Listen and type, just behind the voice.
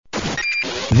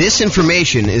This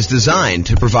information is designed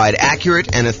to provide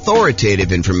accurate and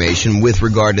authoritative information with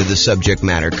regard to the subject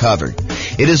matter covered.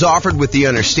 It is offered with the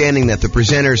understanding that the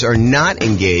presenters are not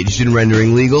engaged in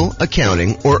rendering legal,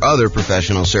 accounting, or other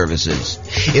professional services.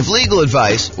 If legal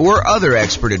advice or other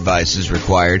expert advice is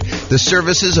required, the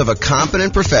services of a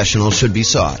competent professional should be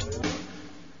sought.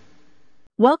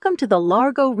 Welcome to the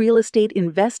Largo Real Estate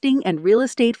Investing and Real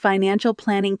Estate Financial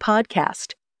Planning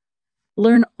Podcast.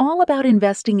 Learn all about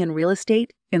investing in real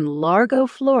estate in Largo,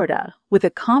 Florida, with a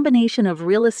combination of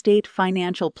real estate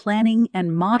financial planning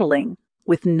and modeling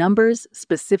with numbers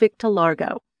specific to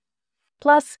Largo.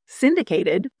 Plus,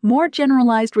 syndicated, more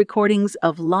generalized recordings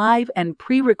of live and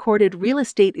pre-recorded real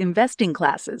estate investing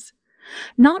classes,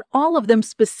 not all of them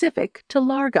specific to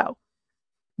Largo.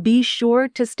 Be sure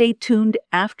to stay tuned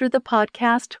after the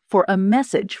podcast for a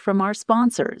message from our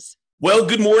sponsors. Well,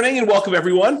 good morning and welcome,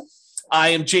 everyone. I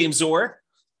am James Orr.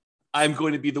 I'm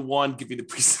going to be the one giving the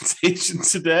presentation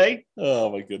today. Oh,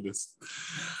 my goodness.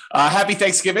 Happy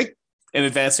Thanksgiving in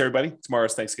advance, everybody.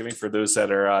 Tomorrow's Thanksgiving for those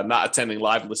that are not attending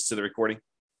live and listen to the recording.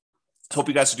 Hope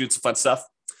you guys are doing some fun stuff.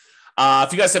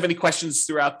 If you guys have any questions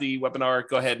throughout the webinar,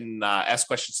 go ahead and ask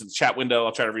questions in the chat window.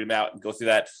 I'll try to read them out and go through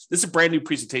that. This is a brand new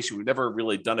presentation. We've never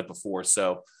really done it before,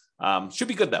 so should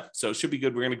be good, though. So it should be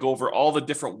good. We're going to go over all the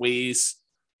different ways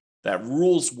that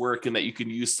rules work and that you can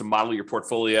use to model your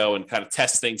portfolio and kind of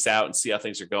test things out and see how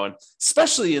things are going,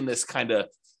 especially in this kind of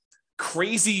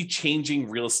crazy changing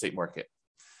real estate market.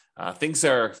 Things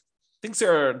are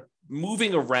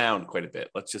moving around quite a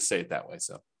bit. Let's just say it that way.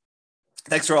 So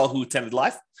thanks for all who attended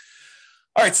live.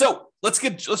 All right, so let's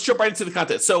jump right into the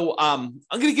content. So I'm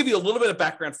going to give you a little bit of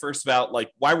background first about like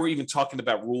why we're even talking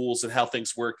about rules and how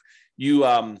things work.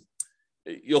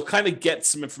 You'll kind of get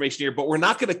some information here, but we're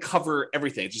not going to cover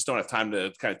everything. I just don't have time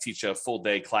to kind of teach a full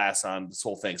day class on this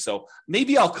whole thing. So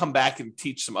maybe I'll come back and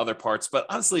teach some other parts, but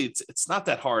honestly, it's not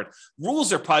that hard.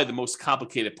 Rules are probably the most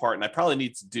complicated part, and I probably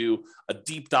need to do a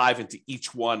deep dive into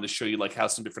each one to show you like how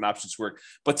some different options work.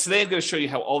 But today I'm going to show you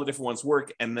how all the different ones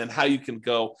work and then how you can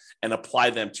go and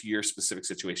apply them to your specific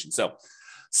situation. So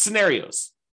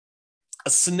scenarios.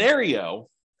 A scenario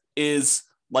is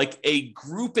like a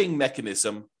grouping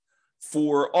mechanism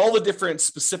for all the different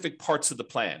specific parts of the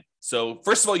plan. So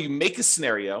first of all, you make a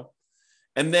scenario.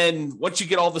 And then once you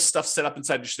get all the stuff set up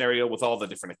inside your scenario with all the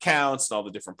different accounts and all the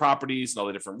different properties and all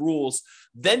the different rules,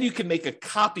 then you can make a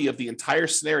copy of the entire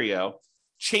scenario,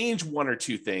 change one or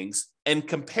two things, and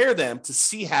compare them to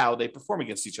see how they perform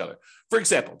against each other. For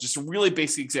example, just a really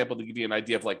basic example to give you an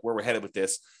idea of like where we're headed with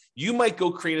this. You might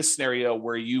go create a scenario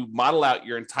where you model out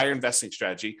your entire investing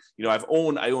strategy. You know, I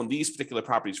own these particular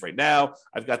properties right now.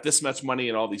 I've got this much money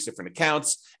in all these different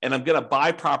accounts, and I'm going to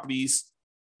buy properties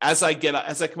as I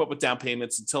come up with down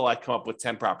payments until I come up with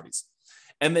 10 properties.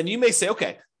 And then you may say,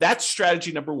 okay, that's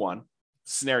strategy number one,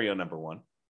 scenario number one.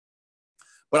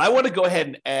 But I want to go ahead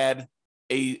and add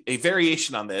a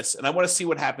variation on this, and I want to see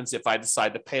what happens if I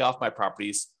decide to pay off my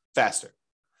properties faster.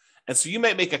 And so you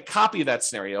might make a copy of that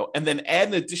scenario and then add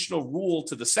an additional rule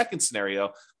to the second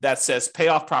scenario that says pay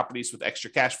off properties with extra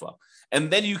cash flow.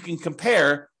 And then you can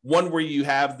compare one where you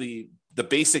have the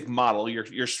basic model,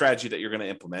 your strategy that you're going to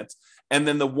implement, and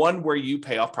then the one where you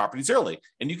pay off properties early.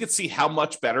 And you can see how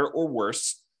much better or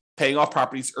worse paying off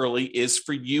properties early is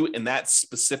for you in that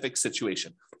specific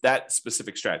situation, that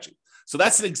specific strategy. So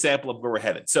that's an example of where we're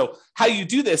headed. So how you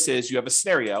do this is you have a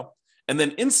scenario, and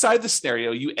then inside the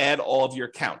scenario, you add all of your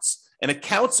accounts. And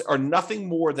accounts are nothing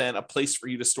more than a place for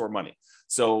you to store money.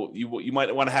 So you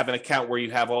might want to have an account where you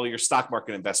have all your stock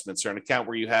market investments, or an account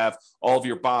where you have all of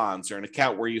your bonds, or an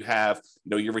account where you have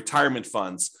your retirement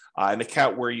funds, an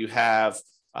account where you have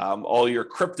all your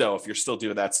crypto, if you're still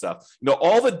doing that stuff.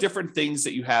 All the different things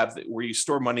that you have where you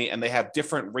store money, and they have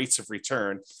different rates of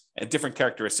return and different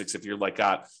characteristics. If you're like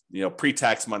got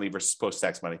pre-tax money versus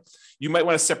post-tax money, you might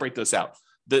want to separate those out.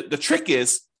 The trick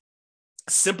is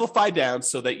simplify down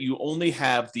so that you only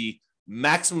have the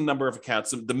maximum number of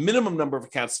accounts, the minimum number of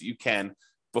accounts that you can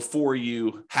before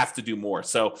you have to do more.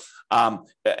 So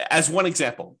as one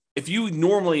example, if you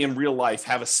normally in real life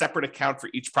have a separate account for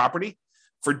each property,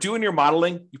 for doing your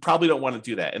modeling, you probably don't want to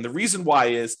do that. And the reason why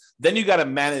is then you got to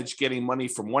manage getting money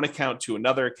from one account to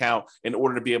another account in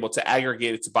order to be able to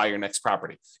aggregate it to buy your next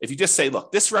property. If you just say,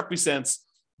 look, this represents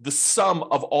the sum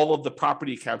of all of the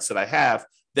property accounts that I have,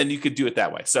 then you could do it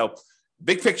that way. So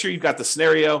big picture, you've got the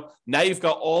scenario. Now you've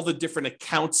got all the different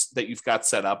accounts that you've got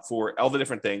set up for all the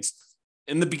different things.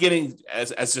 In the beginning,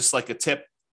 as just like a tip,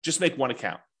 just make one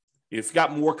account. If you've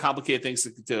got more complicated things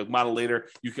to model later,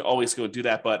 you can always go do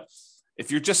that. But If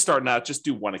you're just starting out, just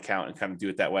do one account and kind of do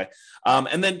it that way.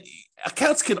 And then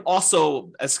accounts can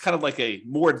also, as kind of like a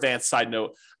more advanced side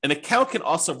note, an account can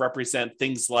also represent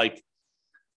things like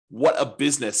what a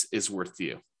business is worth to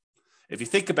you. If you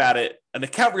think about it, an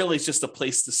account really is just a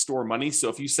place to store money. So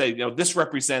if you say, this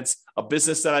represents a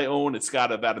business that I own, it's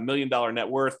got about $1 million net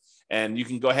worth, and you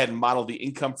can go ahead and model the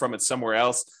income from it somewhere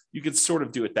else, you can sort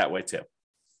of do it that way too.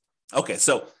 Okay,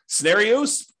 so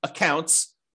scenarios,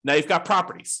 accounts, now you've got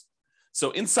properties.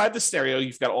 So inside the scenario,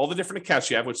 you've got all the different accounts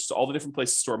you have, which is all the different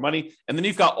places to store money. And then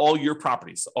you've got all your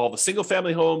properties, all the single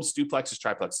family homes, duplexes,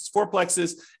 triplexes,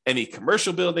 fourplexes, any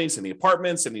commercial buildings, any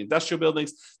apartments, any industrial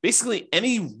buildings, basically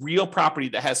any real property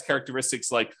that has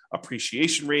characteristics like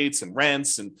appreciation rates and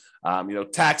rents and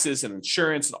taxes and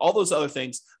insurance and all those other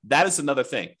things. That is another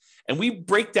thing. And we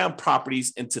break down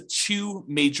properties into two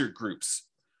major groups.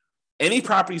 Any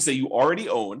properties that you already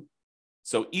own.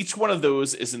 So each one of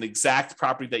those is an exact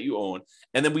property that you own.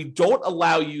 And then we don't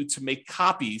allow you to make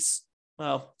copies.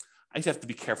 Well, I have to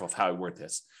be careful of how I word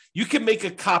this. You can make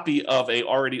a copy of a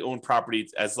already owned property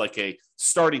as like a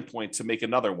starting point to make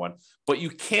another one, but you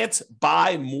can't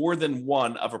buy more than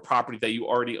one of a property that you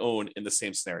already own in the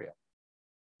same scenario.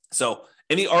 So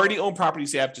any already owned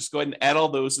properties you have, just go ahead and add all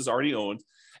those as already owned.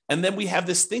 And then we have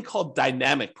this thing called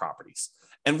dynamic properties.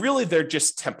 And really, they're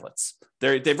just templates.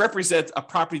 They represent a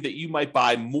property that you might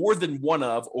buy more than one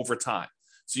of over time.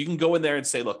 So you can go in there and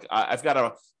say, look, I've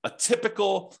got a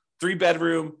typical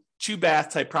 3-bedroom, 2-bath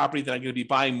type property that I'm going to be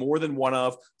buying more than one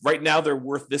of. Right now, they're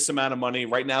worth this amount of money.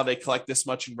 Right now, they collect this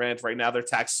much in rent. Right now, their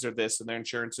taxes are this and their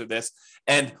insurance are this.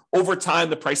 And over time,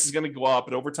 the price is going to go up.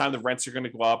 And over time, the rents are going to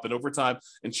go up. And over time,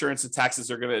 insurance and taxes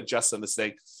are going to adjust on this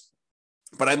thing.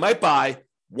 But I might buy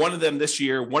one of them this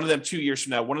year, one of them 2 years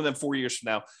from now, one of them 4 years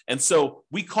from now. And so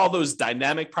we call those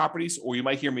dynamic properties, or you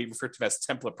might hear me refer to them as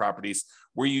template properties,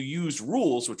 where you use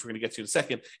rules, which we're going to get to in a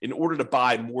second, in order to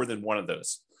buy more than one of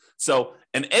those. So,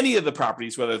 and any of the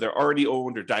properties, whether they're already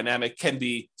owned or dynamic, can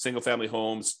be single family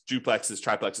homes, duplexes,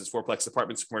 triplexes, fourplexes,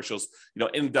 apartments, commercials,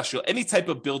 industrial, any type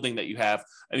of building that you have,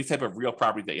 any type of real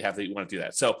property that you have that you want to do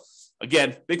that. So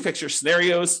again, big picture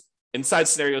scenarios, inside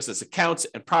scenarios as accounts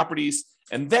and properties.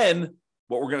 And then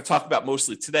what we're going to talk about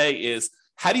mostly today is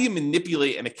how do you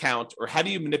manipulate an account or how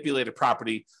do you manipulate a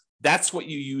property? That's what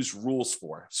you use rules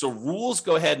for. So rules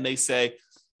go ahead and they say,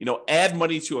 add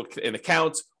money to an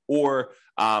account, or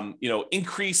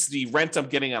increase the rent I'm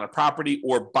getting on a property,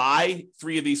 or buy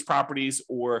 3 of these properties,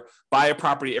 or buy a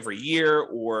property every year,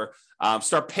 or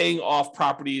start paying off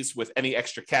properties with any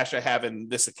extra cash I have in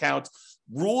this account.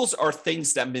 Rules are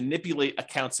things that manipulate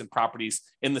accounts and properties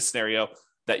in the scenario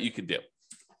that you can do.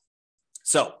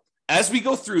 So as we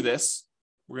go through this,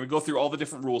 we're going to go through all the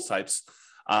different rules types.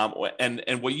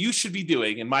 And what you should be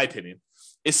doing, in my opinion,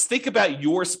 is think about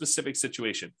your specific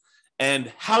situation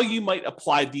and how you might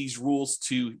apply these rules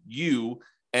to you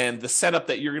and the setup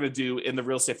that you're going to do in the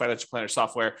Real Estate Financial Planner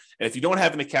software. And if you don't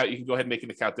have an account, you can go ahead and make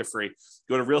an account. They're free.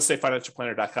 Go to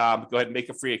realestatefinancialplanner.com, go ahead and make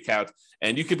a free account.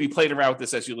 And you could be playing around with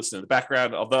this as you listen in the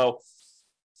background, although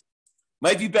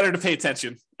might be better to pay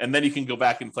attention, and then you can go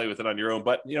back and play with it on your own.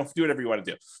 But do whatever you want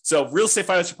to do. So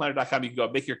realestatefinancialplanner.com, you can go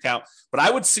and make your account. But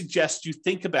I would suggest you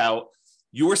think about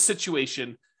your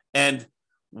situation and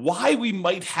why we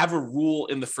might have a rule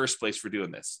in the first place for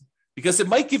doing this, because it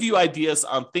might give you ideas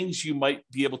on things you might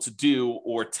be able to do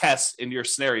or test in your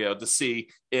scenario to see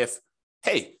if,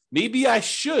 hey, maybe I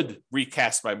should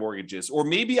recast my mortgages, or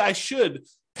maybe I should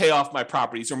pay off my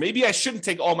properties, or maybe I shouldn't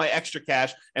take all my extra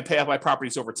cash and pay off my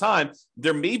properties over time.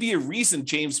 There may be a reason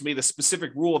James made a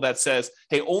specific rule that says,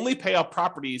 hey, only pay off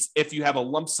properties if you have a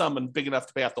lump sum and big enough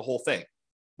to pay off the whole thing,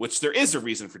 which there is a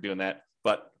reason for doing that,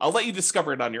 but I'll let you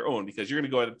discover it on your own because you're going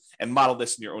to go ahead and model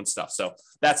this in your own stuff. So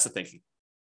that's the thinking.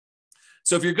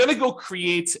 So if you're going to go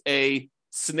create a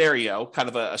scenario, kind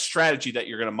of a strategy that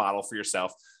you're going to model for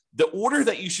yourself, the order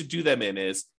that you should do them in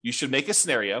is you should make a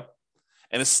scenario.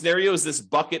 And a scenario is this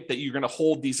bucket that you're going to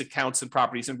hold these accounts and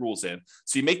properties and rules in.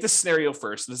 So you make the scenario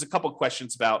first. There's a couple of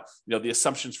questions about the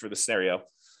assumptions for the scenario.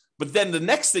 But then the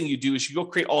next thing you do is you go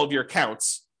create all of your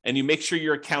accounts and you make sure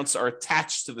your accounts are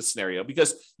attached to the scenario,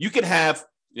 because you can have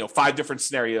 5 different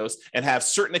scenarios and have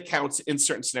certain accounts in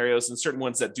certain scenarios and certain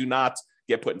ones that do not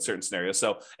get put in certain scenarios.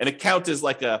 So an account is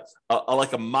like a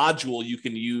module you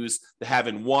can use to have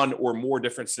in one or more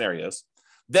different scenarios.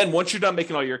 Then once you're done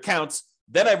making all your accounts,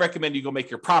 then I recommend you go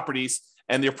make your properties,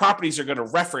 and your properties are going to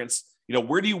reference,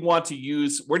 where do you want to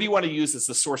use as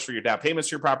the source for your down payments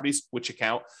for your properties, which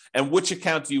account, and which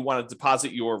account do you want to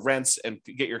deposit your rents and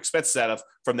get your expenses out of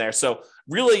from there. So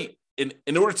really,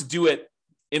 in order to do it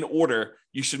in order.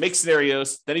 You should make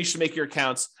scenarios, then you should make your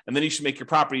accounts, and then you should make your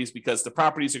properties, because the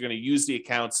properties are going to use the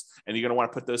accounts and you're going to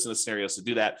want to put those in the scenarios to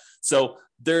do that. So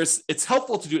it's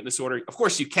helpful to do it in this order. Of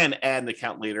course, you can add an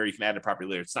account later. You can add a property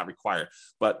later. It's not required,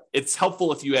 but it's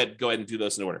helpful if you go ahead and do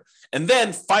those in order. And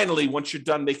then finally, once you're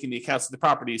done making the accounts of the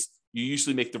properties, you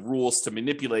usually make the rules to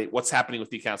manipulate what's happening with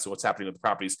the accounts and what's happening with the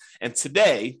properties. And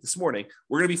this morning,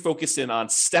 we're going to be focused in on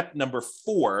step number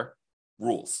 4,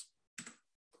 rules.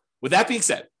 With that being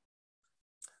said,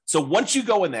 so once you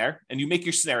go in there and you make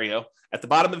your scenario, at the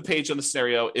bottom of the page on the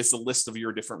scenario is the list of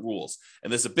your different rules.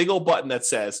 And there's a big old button that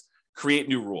says create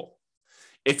new rule.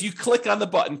 If you click on the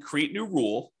button, create new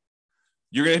rule,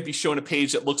 you're going to be shown a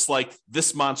page that looks like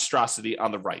this monstrosity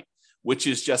on the right, which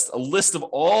is just a list of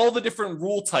all the different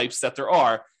rule types that there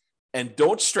are. And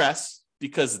don't stress,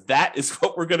 because that is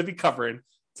what we're going to be covering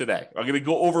today. I'm going to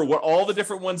go over what all the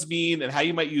different ones mean and how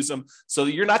you might use them so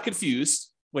that you're not confused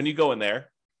when you go in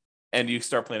there and you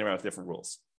start playing around with different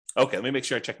rules. Okay, let me make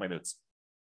sure I check my notes.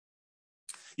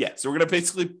 Yeah, so we're going to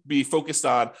basically be focused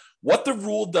on what the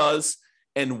rule does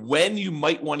and when you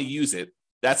might want to use it.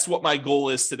 That's what my goal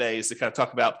is today, is to kind of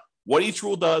talk about what each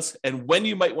rule does and when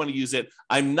you might want to use it.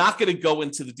 I'm not going to go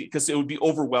into because it would be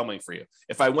overwhelming for you.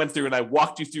 If I went through and I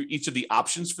walked you through each of the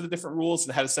options for the different rules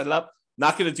and how to set it up,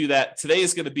 not going to do that. Today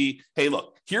is going to be, hey,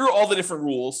 look, here are all the different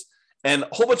rules and a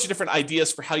whole bunch of different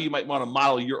ideas for how you might want to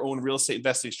model your own real estate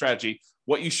investing strategy,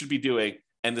 what you should be doing,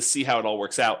 and to see how it all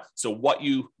works out. So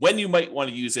when you might want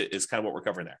to use it is kind of what we're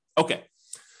covering there. Okay.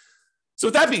 So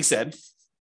with that being said,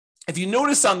 if you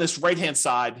notice on this right-hand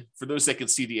side, for those that can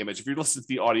see the image, if you're listening to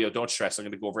the audio, don't stress, I'm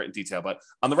going to go over it in detail. But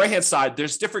on the right-hand side,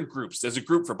 there's different groups. There's a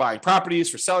group for buying properties,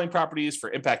 for selling properties,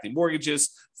 for impacting mortgages,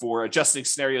 for adjusting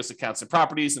scenarios, accounts, and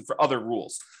properties, and for other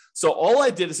rules. So all I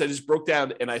did is I just broke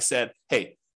down and I said,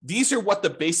 hey, these are what the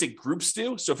basic groups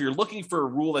do. So if you're looking for a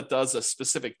rule that does a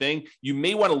specific thing, you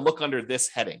may want to look under this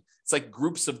heading. It's like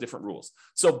groups of different rules.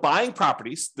 So buying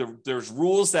properties, there's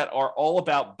rules that are all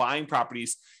about buying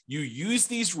properties. You use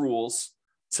these rules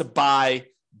to buy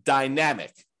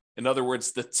dynamic. In other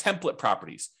words, the template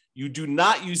properties. You do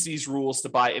not use these rules to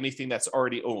buy anything that's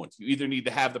already owned. You either need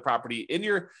to have the property in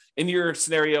your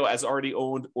scenario as already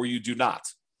owned, or you do not.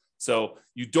 So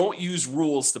you don't use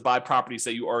rules to buy properties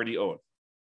that you already own.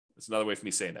 That's another way for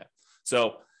me saying that.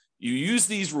 So you use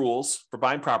these rules for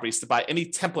buying properties to buy any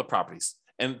template properties.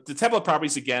 And the template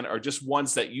properties, again, are just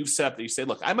ones that you've set up that you say,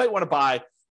 look, I might want to buy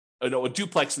a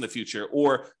duplex in the future,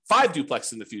 or 5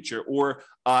 duplexes in the future, or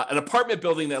an apartment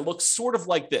building that looks sort of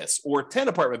like this, or 10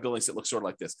 apartment buildings that look sort of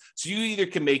like this. So you either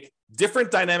can make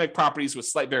different dynamic properties with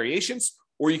slight variations,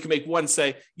 or you can make one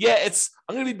say, yeah,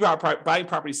 I'm going to be buying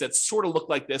properties that sort of look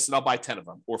like this, and I'll buy 10 of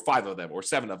them, or 5 of them, or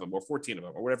 7 of them, or 14 of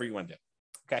them, or whatever you want to do.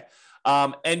 Okay.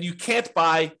 And you can't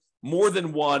buy more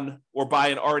than one or buy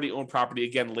an already owned property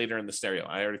again later in the scenario.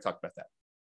 I already talked about that.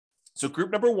 So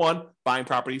group number 1, buying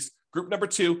properties. Group number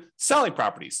 2, selling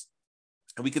properties.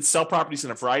 And we could sell properties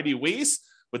in a variety of ways,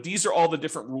 but these are all the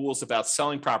different rules about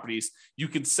selling properties. You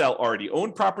can sell already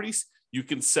owned properties. You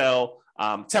can sell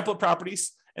template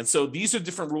properties. And so these are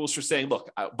different rules for saying, look,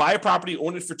 buy a property,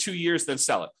 own it for 2 years, then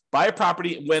sell it. Buy a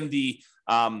property when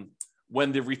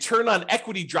the return on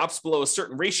equity drops below a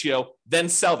certain ratio, then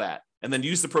sell that, and then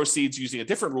use the proceeds using a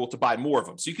different rule to buy more of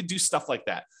them. So you could do stuff like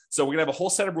that. So we're going to have a whole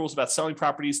set of rules about selling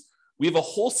properties. We have a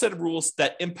whole set of rules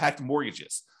that impact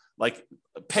mortgages, like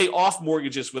pay off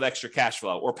mortgages with extra cash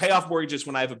flow, or pay off mortgages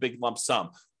when I have a big lump sum,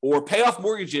 or pay off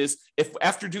mortgages if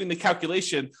after doing the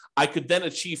calculation, I could then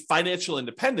achieve financial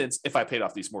independence if I paid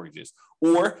off these mortgages,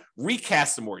 or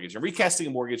recast a mortgage. And recasting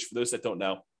a mortgage, for those that don't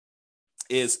know,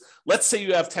 is, let's say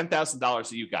you have $10,000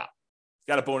 that you got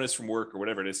a bonus from work or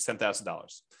whatever it is,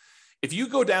 $10,000. If you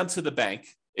go down to the bank,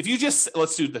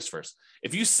 let's do this first.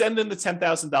 If you send in the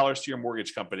 $10,000 to your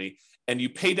mortgage company and you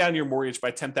pay down your mortgage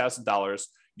by $10,000,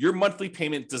 your monthly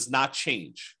payment does not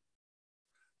change.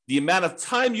 The amount of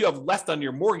time you have left on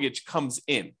your mortgage comes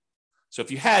in. So if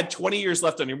you had 20 years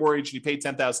left on your mortgage and you paid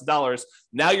 $10,000,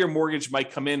 now your mortgage might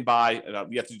come in by,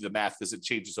 you have to do the math because it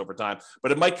changes over time,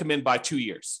 but it might come in by 2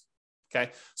 years.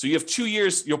 Okay. So you have 2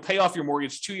 years, you'll pay off your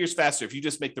mortgage 2 years faster if you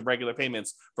just make the regular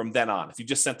payments from then on, if you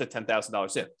just sent the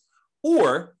 $10,000 in.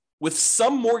 Or with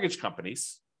some mortgage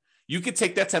companies, you could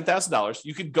take that $10,000,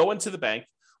 you could go into the bank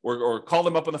or call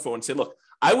them up on the phone and say, look,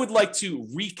 I would like to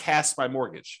recast my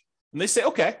mortgage. And they say,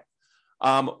 okay,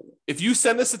 if you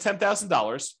send us the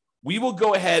 $10,000, we will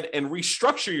go ahead and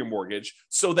restructure your mortgage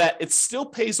so that it still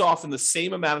pays off in the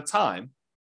same amount of time,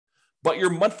 but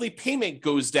your monthly payment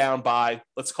goes down by,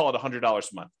 let's call it $100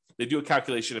 a month. They do a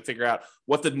calculation to figure out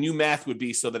what the new math would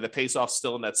be so that it pays off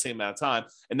still in that same amount of time.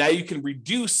 And now you can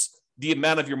reduce the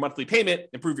amount of your monthly payment,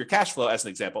 improve your cash flow, as an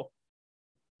example,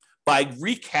 by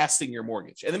recasting your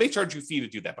mortgage. And they may charge you a fee to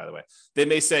do that, by the way. They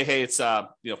may say, hey, it's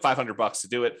 $500 to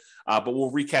do it, but we'll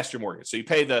recast your mortgage. So you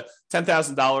pay the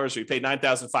 $10,000 or you pay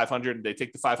 $9,500 and they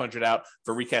take the $500 out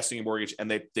for recasting your mortgage, and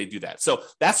they do that. So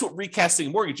that's what recasting a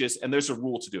mortgage is, and there's a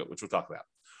rule to do it, which we'll talk about.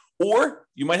 Or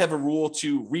you might have a rule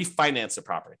to refinance a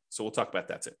property. So we'll talk about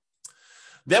that too.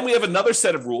 Then we have another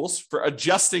set of rules for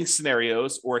adjusting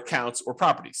scenarios or accounts or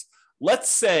properties. Let's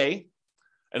say,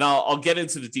 and I'll get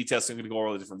into the details, so I'm going to go over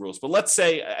all the different rules. But let's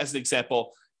say, as an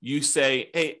example, you say,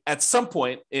 hey, at some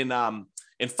point in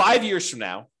 5 years from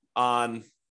now, on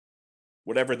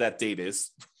whatever that date is,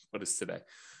 what is today?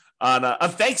 On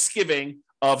Thanksgiving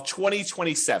of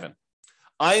 2027,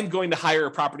 I am going to hire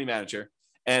a property manager,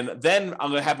 and then I'm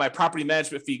going to have my property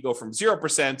management fee go from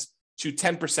 0% to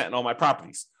 10% in all my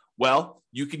properties. Well,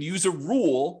 you can use a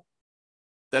rule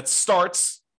that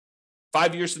starts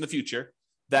 5 years in the future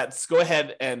that's go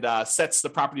ahead and sets the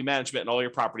property management and all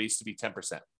your properties to be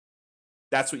 10%.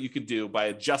 That's what you can do by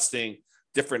adjusting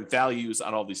different values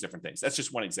on all these different things. That's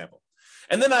just one example.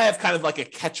 And then I have kind of like a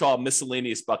catch-all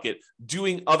miscellaneous bucket,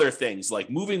 doing other things like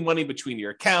moving money between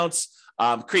your accounts,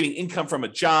 creating income from a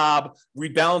job,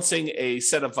 rebalancing a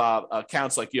set of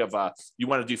accounts, like you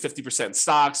want to do 50%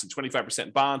 stocks and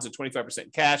 25% bonds and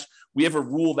 25% cash. We have a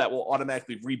rule that will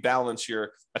automatically rebalance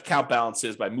your account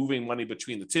balances by moving money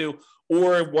between the two.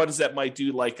 Or what does that might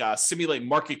do, like simulate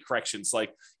market corrections.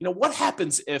 Like, what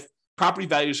happens if property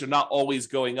values are not always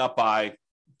going up by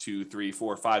 2, 3,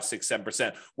 4, 5, 6,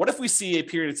 7%? What if we see a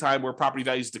period of time where property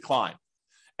values decline?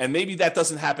 And maybe that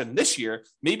doesn't happen this year.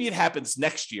 Maybe it happens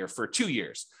next year for 2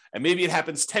 years. And maybe it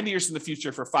happens 10 years in the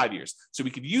future for 5 years. So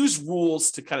we could use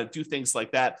rules to kind of do things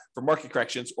like that for market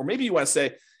corrections. Or maybe you want to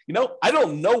say, I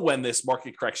don't know when this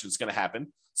market correction is going to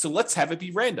happen, so let's have it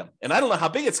be random. And I don't know how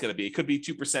big it's going to be. It could be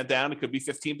 2% down. It could be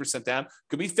 15% down. It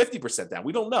could be 50% down.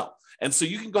 We don't know. And so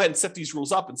you can go ahead and set these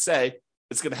rules up and say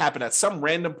it's going to happen at some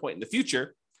random point in the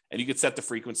future. And you could set the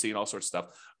frequency and all sorts of stuff.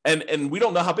 And we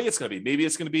don't know how big it's going to be. Maybe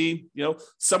it's going to be,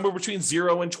 somewhere between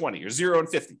 0 and 20 or 0 and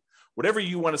 50, whatever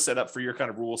you want to set up for your kind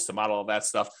of rules to model all that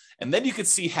stuff. And then you can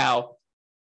see how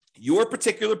your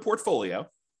particular portfolio,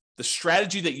 the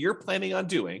strategy that you're planning on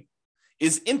doing,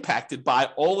 is impacted by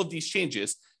all of these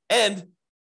changes. And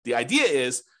the idea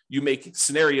is you make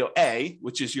scenario A,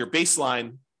 which is your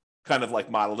baseline kind of like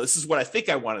model. This is what I think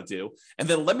I want to do. And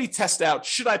then let me test out,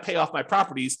 should I pay off my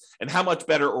properties and how much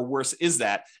better or worse is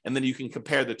that? And then you can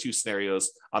compare the two scenarios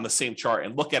on the same chart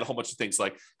and look at a whole bunch of things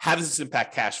like, how does this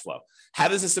impact cash flow? How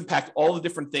does this impact all the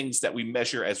different things that we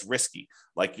measure as risky,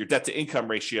 like your debt to income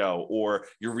ratio or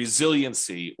your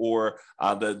resiliency or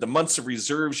the months of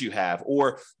reserves you have,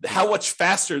 or how much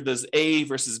faster does A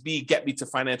versus B get me to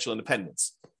financial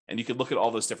independence? And you can look at all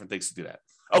those different things to do that.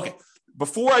 Okay.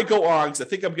 Before I go on, because I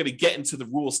think I'm going to get into the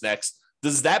rules next,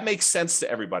 does that make sense to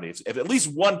everybody? If at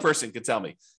least one person can tell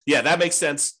me, yeah, that makes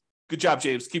sense. Good job,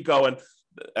 James. Keep going.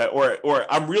 Or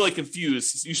I'm really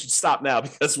confused. You should stop now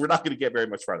because we're not going to get very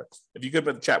much further. If you could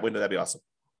put the chat window, that'd be awesome.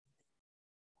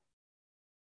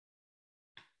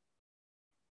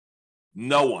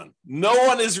 No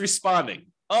one is responding.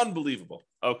 Unbelievable.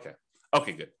 Okay,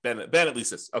 good. Ben at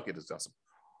least is. Okay, this is awesome.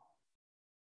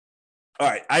 All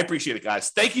right, I appreciate it,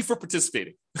 guys. Thank you for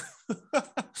participating.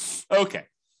 Okay.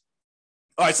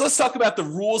 All right, so let's talk about the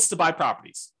rules to buy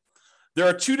properties. There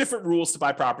are two different rules to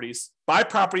buy properties. Buy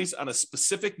properties on a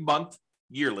specific month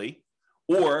yearly,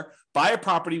 or buy a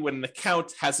property when an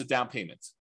account has a down payment.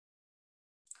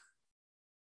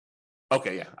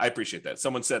 Okay, yeah, I appreciate that.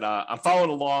 Someone said, I'm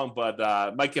following along,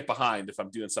 but might get behind if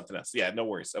I'm doing something else. Yeah, no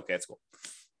worries. Okay, that's cool.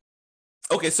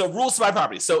 Okay, so rules to buy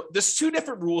properties. So there's two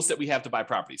different rules that we have to buy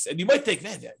properties. And you might think,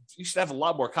 man, you should have a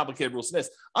lot more complicated rules than this.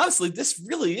 Honestly, this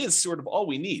really is sort of all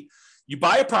we need. You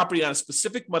buy a property on a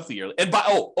specific monthly year. And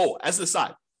as an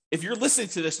aside, if you're listening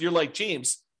to this and you're like,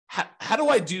 James, how do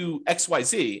I do X, Y,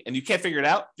 Z? And you can't figure it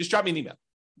out, just drop me an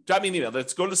email.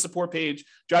 Let's go to the support page,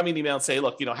 drop me an email and say,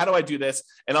 look, how do I do this?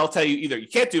 And I'll tell you either you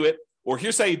can't do it, or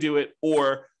here's how you do it,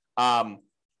 or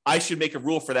I should make a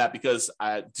rule for that because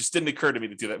it just didn't occur to me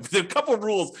to do that. But a couple of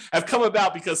rules have come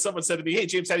about because someone said to me, hey,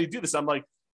 James, how do you do this? I'm like,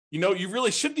 you really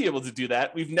should be able to do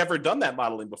that. We've never done that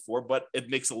modeling before, but it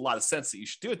makes a lot of sense that you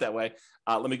should do it that way.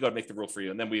 Let me go and make the rule for you.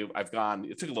 And then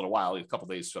it took a little while, a couple of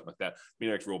days, something like that. We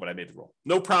didn't make the rule, but I made the rule.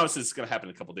 No promises it's going to happen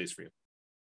in a couple of days for you.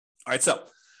 All right, so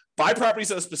buy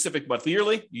properties on a specific monthly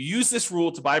yearly. You use this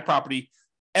rule to buy a property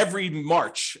every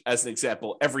March, as an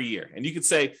example, every year. And you could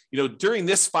say, during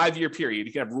this 5-year period,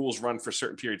 you can have rules run for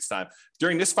certain periods of time.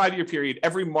 During this 5-year period,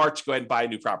 every March, go ahead and buy a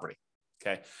new property.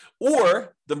 Okay.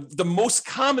 Or the most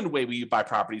common way we buy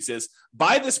properties is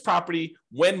buy this property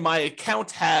when my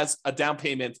account has a down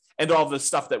payment and all the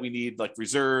stuff that we need, like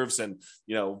reserves and,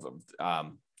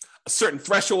 a certain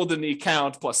threshold in the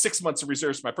account, plus 6 months of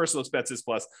reserves for my personal expenses,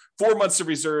 plus 4 months of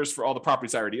reserves for all the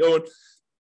properties I already own,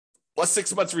 plus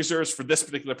 6 months of reserves for this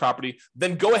particular property.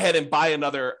 Then go ahead and buy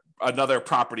another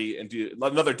property and do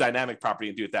another dynamic property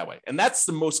and do it that way. And that's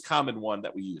the most common one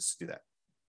that we use to do that.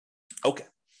 Okay.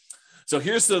 So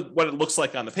here's what it looks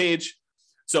like on the page.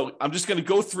 So I'm just going to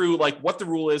go through like what the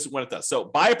rule is when it does. So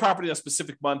buy a property in a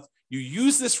specific month. You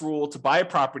use this rule to buy a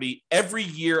property every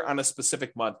year on a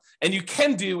specific month. And you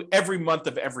can do every month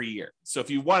of every year. So if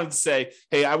you wanted to say,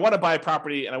 hey, I want to buy a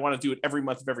property and I want to do it every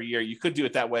month of every year, you could do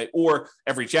it that way, or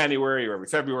every January or every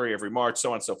February, every March,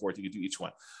 so on and so forth. You could do each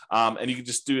one. And you can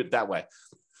just do it that way.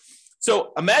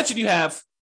 So imagine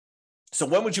so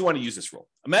when would you want to use this rule?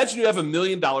 Imagine you have $1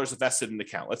 million invested in an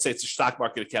account. Let's say it's a stock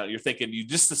market account. You're thinking you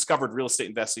just discovered real estate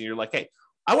investing. You're like, hey,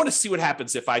 I want to see what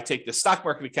happens if I take the stock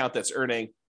market account that's earning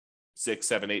 6,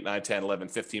 7, 8, 9, 10, 11,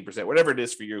 15%, whatever it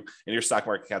is for you in your stock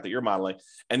market account that you're modeling.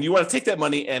 And you want to take that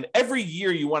money and every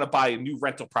year you want to buy a new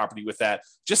rental property with that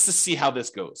just to see how this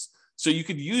goes. So you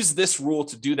could use this rule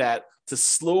to do that, to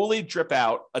slowly drip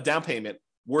out a down payment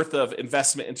worth of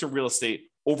investment into real estate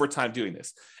over time doing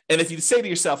this. And if you say to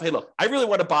yourself, hey, look, I really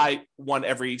want to buy one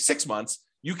every 6 months,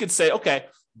 you could say, okay,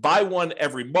 buy one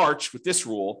every March with this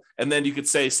rule. And then you could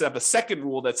set up a second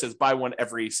rule that says buy one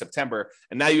every September.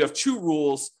 And now you have 2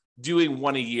 rules doing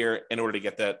one a year in order to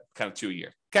get that kind of 2 a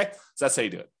year. Okay. So that's how you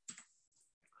do it.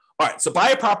 All right. So buy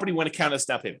a property when account has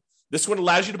down payment. This one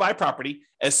allows you to buy a property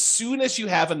as soon as you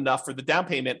have enough for the down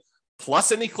payment,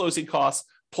 plus any closing costs,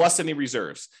 plus any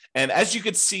reserves. And as you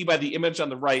can see by the image on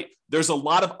the right, there's a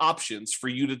lot of options for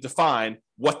you to define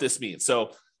what this means.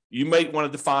 So you might want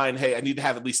to define, hey, I need to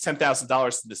have at least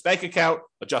 $10,000 in this bank account,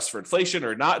 adjust for inflation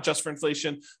or not adjust for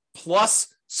inflation, plus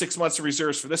 6 months of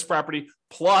reserves for this property,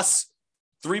 plus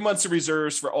 3 months of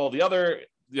reserves for all the other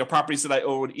properties that I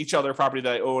own, each other property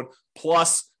that I own,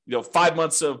 plus 5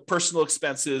 months of personal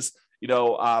expenses,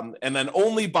 and then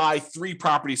only buy 3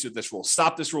 properties with this rule.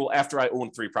 Stop this rule after I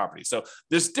own 3 properties. So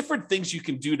there's different things you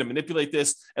can do to manipulate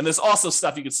this. And there's also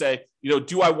stuff you could say,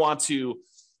 do I want to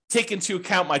take into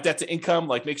account my debt to income,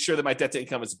 like make sure that my debt to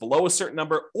income is below a certain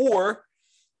number? Or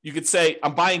you could say,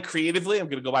 I'm buying creatively. I'm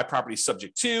going to go buy properties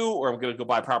subject to, or I'm going to go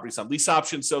buy properties on lease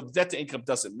options. So the debt to income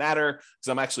doesn't matter because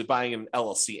I'm actually buying an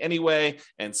LLC anyway.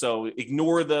 And so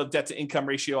ignore the debt to income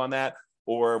ratio on that,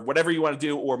 or whatever you want to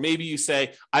do. Or maybe you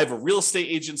say, I have a real estate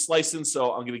agent's license,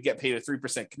 so I'm going to get paid a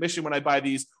 3% commission when I buy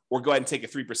these, or go ahead and take a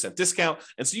 3% discount.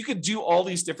 And so you could do all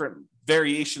these different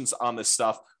variations on this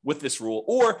stuff with this rule.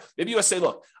 Or maybe you say,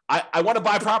 look, I want to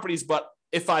buy properties, but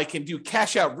if I can do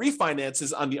cash out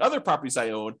refinances on the other properties I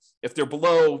own, if they're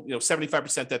below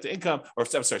 75% debt to income, or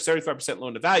 75%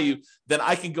 loan to value, then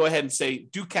I can go ahead and say,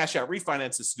 do cash out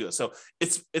refinances to do it. So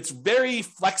it's very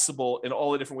flexible in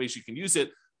all the different ways you can use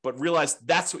it, but realize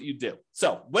that's what you do.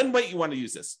 So when might you want to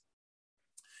use this?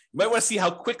 You might want to see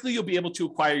how quickly you'll be able to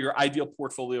acquire your ideal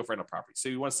portfolio of rental property. So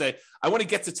you want to say, I want to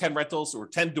get to 10 rentals or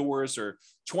 10 doors or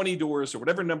 20 doors or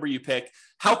whatever number you pick.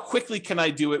 How quickly can I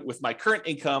do it with my current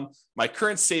income, my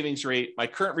current savings rate, my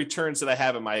current returns that I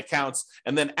have in my accounts?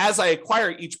 And then as I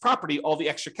acquire each property, all the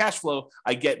extra cash flow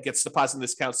I get gets deposited in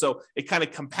this account. So it kind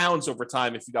of compounds over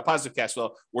time if you've got positive cash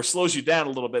flow, or slows you down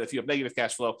a little bit if you have negative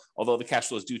cash flow, although the cash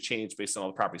flows do change based on all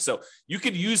the properties. So you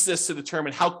could use this to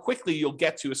determine how quickly you'll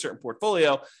get to a certain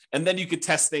portfolio. And then you could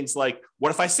test things like, what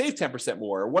if I save 10%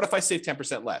 more? Or what if I save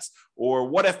 10% less? Or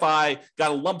what if I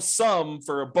got a lump sum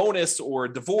for a bonus or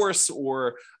a divorce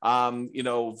or,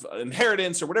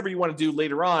 inheritance or whatever you want to do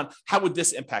later on? How would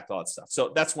this impact all that stuff?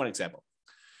 So that's one example.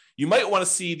 You might want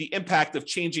to see the impact of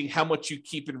changing how much you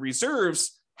keep in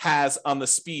reserves has on the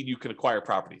speed you can acquire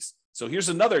properties. So here's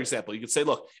another example. You could say,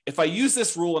 look, if I use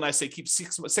this rule and I say keep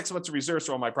six months of reserves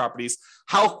for all my properties,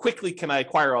 how quickly can I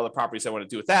acquire all the properties I want to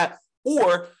do with that?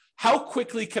 Or how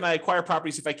quickly can I acquire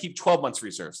properties if I keep 12 months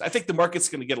reserves? I think the market's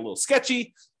going to get a little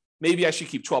sketchy. Maybe I should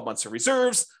keep 12 months of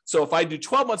reserves. So if I do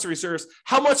 12 months of reserves,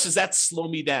 how much does that slow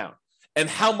me down? And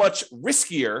how much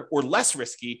riskier or less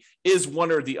risky is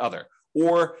one or the other?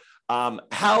 Or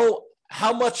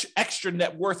how much extra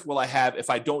net worth will I have if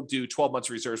I don't do 12 months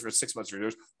of reserves versus 6 months of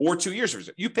reserves or 2 years of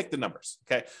reserves? You pick the numbers,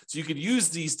 okay? So you could use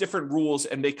these different rules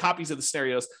and make copies of the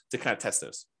scenarios to kind of test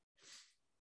those.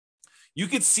 You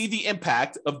could see the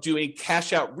impact of doing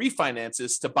cash out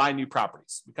refinances to buy new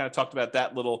properties. We kind of talked about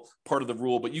that little part of the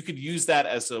rule, but you could use that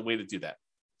as a way to do that.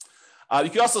 You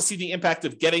can also see the impact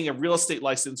of getting a real estate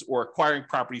license or acquiring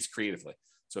properties creatively.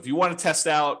 So if you want to test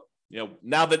out,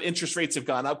 Now that interest rates have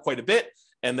gone up quite a bit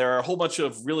and there are a whole bunch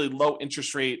of really low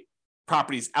interest rate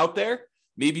properties out there,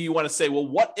 maybe you want to say, well,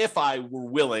 what if I were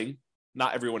willing,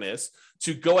 not everyone is,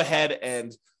 to go ahead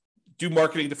and do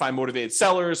marketing to find motivated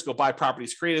sellers, go buy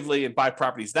properties creatively and buy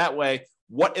properties that way?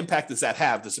 What impact does that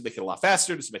have? Does it make it a lot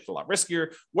faster? Does it make it a lot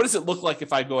riskier? What does it look like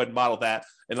if I go ahead and model that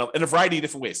in a variety of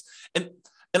different ways? And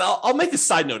I'll make a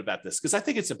side note about this because I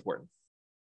think it's important.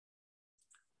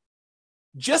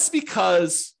 Just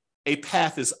because a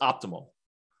path is optimal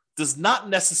does not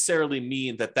necessarily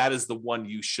mean that that is the one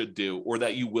you should do or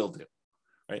that you will do,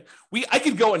 right? I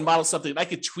could go and model something and I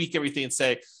could tweak everything and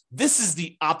say, this is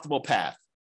the optimal path,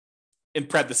 in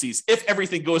parentheses, if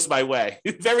everything goes my way,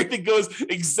 if everything goes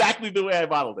exactly the way I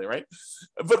modeled it, right?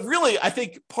 But really, I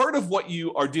think part of what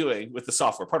you are doing with the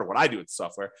software, part of what I do with the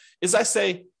software, is I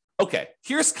say, okay,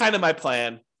 here's kind of my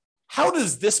plan. How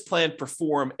does this plan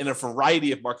perform in a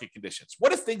variety of market conditions?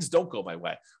 What if things don't go my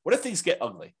way? What if things get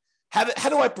ugly? How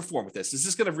do I perform with this? Is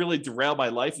this going to really derail my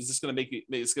life? Is this going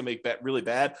to make that really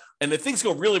bad? And if things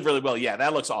go really, really well, yeah,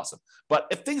 that looks awesome. But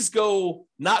if things go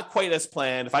not quite as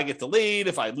planned, if I get delayed,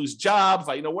 if I lose a job, if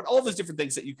I, what all those different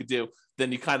things that you could do,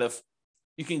 then you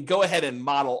can go ahead and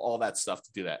model all that stuff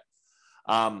to do that.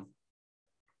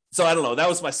 So I don't know. That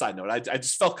was my side note. I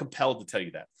just felt compelled to tell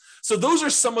you that. So those are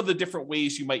some of the different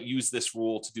ways you might use this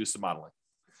rule to do some modeling.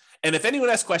 And if anyone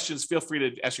has questions, feel free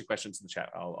to ask your questions in the chat.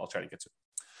 I'll try to get to it.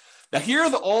 Now, here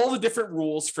are all the different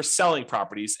rules for selling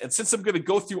properties. And since I'm going to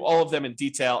go through all of them in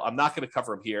detail, I'm not going to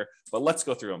cover them here, but let's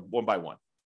go through them one by one.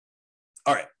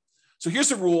 All right. So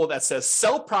here's a rule that says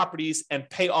sell properties and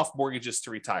pay off mortgages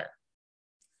to retire.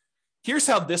 Here's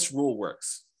how this rule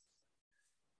works.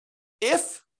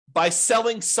 If by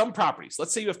selling some properties,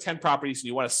 let's say you have 10 properties and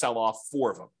you want to sell off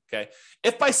 4 of them, okay?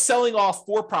 If by selling off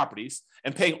 4 properties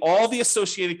and paying all the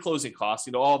associated closing costs,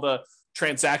 all the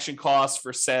transaction costs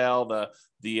for sale, the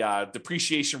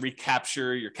depreciation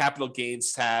recapture, your capital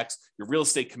gains tax, your real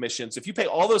estate commissions. If you pay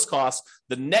all those costs,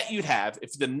 the net you'd have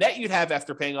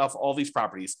after paying off all these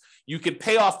properties, you can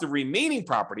pay off the remaining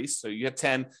properties. So you have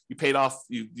 10, you paid off,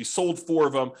 you sold 4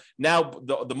 of them. Now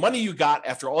the money you got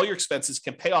after all your expenses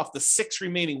can pay off the 6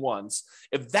 remaining ones.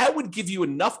 If that would give you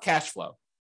enough cash flow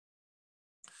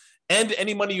and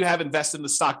any money you have invested in the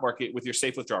stock market with your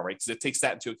safe withdrawal rate, because it takes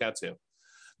that into account too,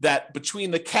 that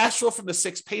between the cash flow from the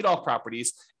 6 paid off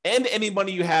properties and any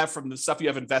money you have from the stuff you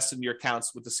have invested in your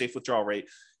accounts with the safe withdrawal rate,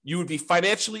 you would be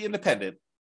financially independent.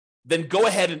 Then go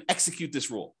ahead and execute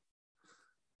this rule.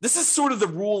 This is sort of the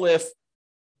rule if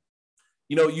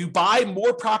you buy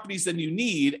more properties than you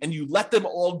need and you let them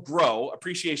all grow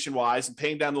appreciation wise and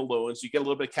paying down the loans, you get a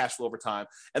little bit of cash flow over time.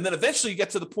 And then eventually you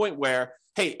get to the point where,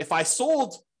 hey, if I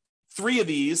sold 3 of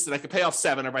these, then I could pay off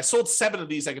 7. Or if I sold 7 of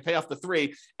these, I could pay off the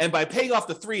 3. And by paying off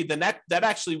the 3, then that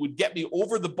actually would get me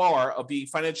over the bar of being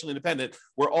financially independent,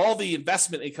 where all the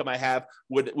investment income I have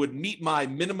would meet my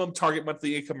minimum target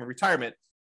monthly income in retirement.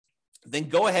 Then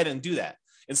go ahead and do that.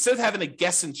 Instead of having to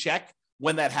guess and check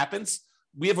when that happens,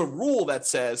 we have a rule that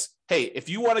says, hey, if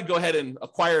you want to go ahead and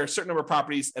acquire a certain number of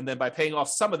properties, and then by paying off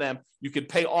some of them, you could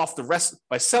pay off the rest.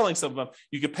 By selling some of them,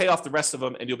 you could pay off the rest of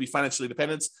them and you'll be financially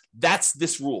independent. That's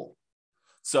this rule.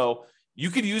 So you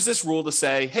could use this rule to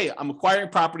say, hey, I'm acquiring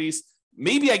properties.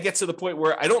 Maybe I get to the point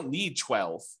where I don't need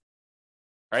 12,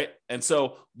 right? And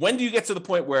so when do you get to the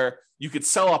point where you could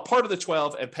sell a part of the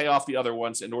 12 and pay off the other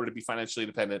ones in order to be financially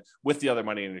independent with the other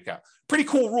money in your account? Pretty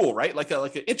cool rule, right? Like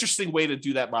an interesting way to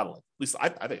do that modeling. At least I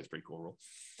think it's a pretty cool rule.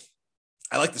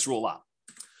 I like this rule a lot.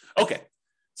 Okay,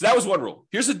 so that was one rule.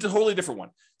 Here's a totally different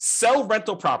one. Sell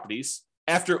rental properties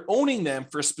after owning them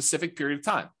for a specific period of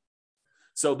time.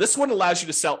 So this one allows you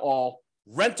to sell all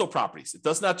rental properties. It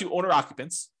does not do owner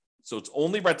occupants. So it's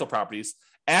only rental properties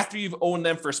after you've owned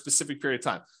them for a specific period of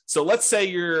time. So let's say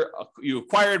you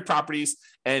acquired properties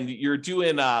and you're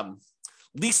doing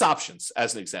lease options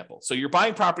as an example. So you're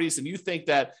buying properties and you think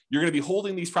that you're going to be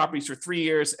holding these properties for 3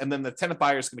 years and then the tenant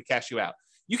buyer is going to cash you out.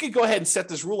 You can go ahead and set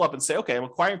this rule up and say, okay, I'm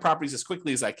acquiring properties as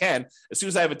quickly as I can. As soon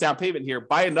as I have a down payment here,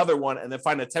 buy another one and then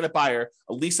find a tenant buyer,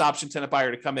 a lease option tenant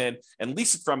buyer to come in and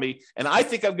lease it from me. And I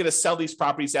think I'm going to sell these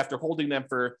properties after holding them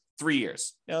for 3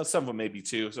 years. Some of them may be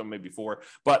 2, some may be 4,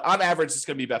 but on average, it's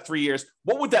going to be about 3 years.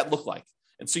 What would that look like?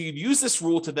 And so you'd use this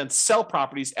rule to then sell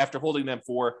properties after holding them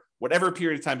for whatever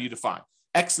period of time you define,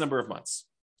 X number of months.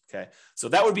 Okay. So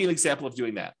that would be an example of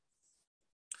doing that.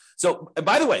 So, and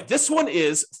by the way, this one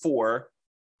is for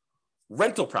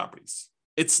rental properties.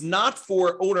 It's not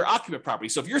for owner occupant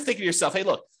properties. So if you're thinking to yourself, hey,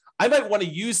 look, I might want to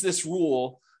use this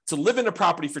rule to live in a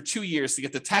property for 2 years to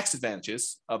get the tax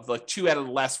advantages of like 2 out of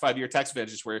the last 5 year tax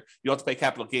advantages where you don't have to pay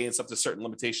capital gains up to certain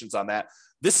limitations on that.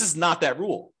 This is not that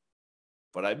rule.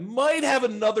 but I might have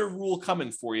another rule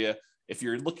coming for you if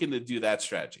you're looking to do that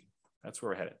strategy. That's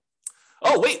where we're headed.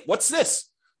 Oh, wait, what's this?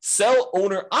 Sell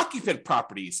owner-occupant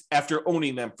properties after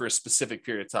owning them for a specific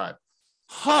period of time.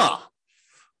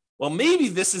 Well, maybe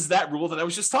this is that rule that I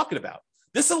was just talking about.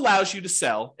 This allows you to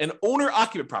sell an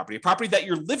owner-occupant property, a property that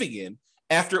you're living in,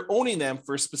 after owning them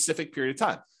for a specific period of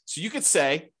time. So you could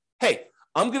say, hey,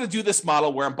 I'm going to do this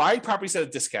model where I'm buying properties at a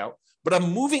discount, but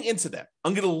I'm moving into them.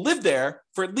 I'm going to live there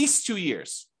for at least 2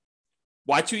 years.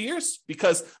 Why 2 years?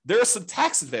 Because there are some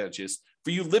tax advantages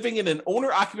for you living in an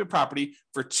owner-occupant property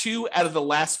for 2 out of the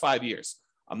last 5 years.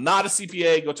 I'm not a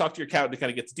CPA. Go talk to your accountant to kind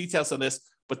of get the details on this.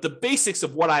 But the basics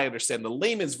of what I understand, the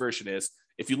layman's version is,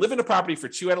 if you live in a property for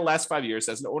 2 out of the last 5 years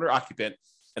as an owner-occupant,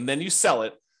 and then you sell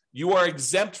it, you are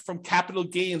exempt from capital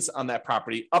gains on that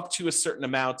property up to a certain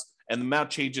amount, and the amount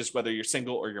changes whether you're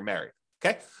single or you're married.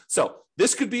 Okay, so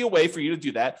this could be a way for you to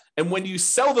do that. And when you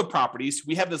sell the properties,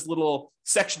 we have this little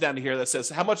section down here that says,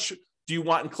 how much do you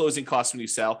want in closing costs when you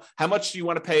sell? How much do you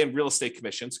want to pay in real estate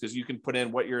commissions? Because you can put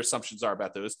in what your assumptions are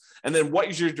about those. And then what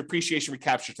is your depreciation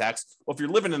recapture tax? Well, if you're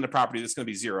living in the property, that's going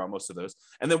to be zero on most of those.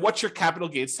 And then what's your capital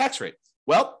gains tax rate?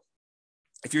 Well,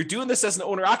 if you're doing this as an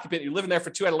owner occupant, you're living there for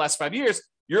 2 out of the last 5 years,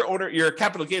 your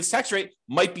capital gains tax rate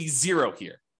might be zero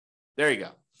here. There you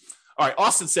go. All right.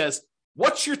 Austin says,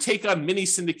 what's your take on mini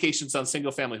syndications on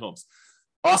single family homes?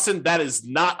 Austin, that is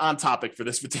not on topic for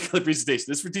this particular presentation.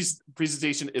 This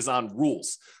presentation is on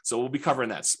rules. So we'll be covering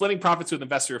that. Splitting profits with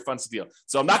investor or funds deal.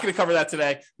 So I'm not going to cover that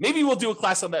today. Maybe we'll do a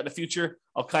class on that in the future.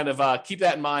 I'll kind of keep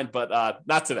that in mind, but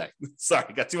not today.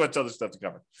 Sorry, got too much other stuff to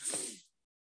cover.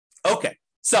 Okay,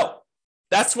 so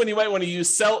that's when you might want to use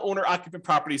sell owner-occupant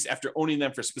properties after owning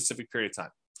them for a specific period of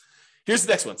time. Here's the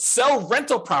next one. Sell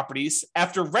rental properties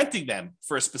after renting them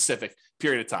for a specific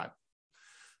period of time.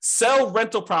 Sell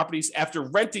rental properties after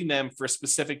renting them for a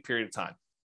specific period of time.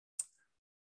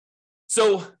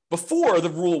 So before,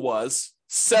 the rule was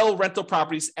sell rental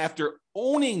properties after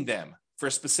owning them for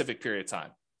a specific period of time.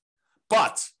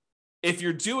 But if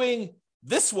you're doing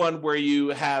this one where you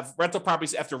have rental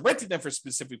properties after renting them for a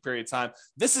specific period of time,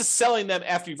 this is selling them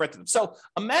after you've rented them. So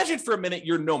imagine for a minute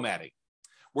you're nomading,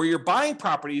 where you're buying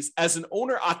properties as an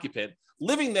owner-occupant,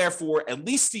 living there for at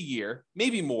least a year,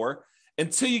 maybe more,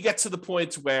 until you get to the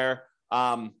point where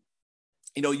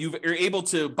you're able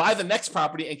to buy the next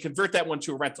property and convert that one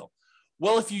to a rental.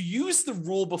 Well, if you use the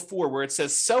rule before where it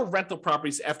says sell rental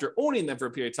properties after owning them for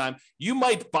a period of time, you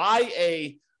might buy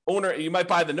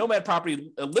the nomad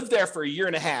property, live there for a year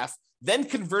and a half, then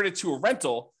convert it to a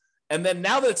rental. And then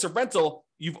now that it's a rental,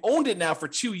 you've owned it now for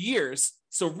 2 years.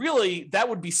 So really, that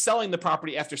would be selling the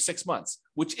property after 6 months,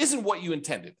 which isn't what you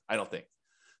intended, I don't think.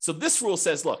 So this rule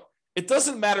says, look, it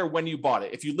doesn't matter when you bought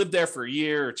it. If you lived there for a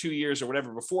year or 2 years or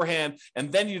whatever beforehand,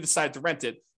 and then you decide to rent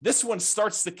it, this one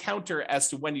starts the counter as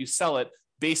to when you sell it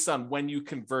based on when you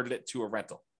converted it to a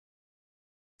rental.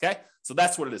 Okay, so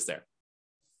that's what it is there.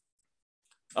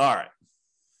 All right.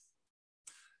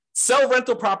 Sell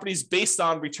rental properties based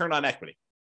on return on equity.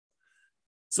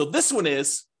 So this one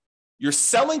is you're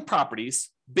selling properties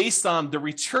based on the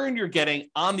return you're getting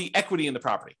on the equity in the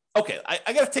property. Okay,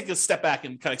 I got to take a step back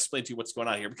and kind of explain to you what's going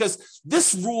on here, because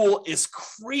this rule is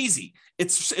crazy.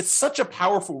 It's such a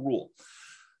powerful rule.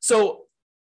 So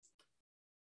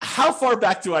how far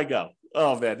back do I go?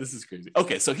 Oh man, this is crazy.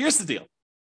 Okay, so here's the deal.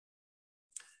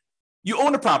 You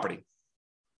own a property,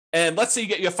 and let's say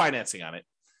you have financing on it,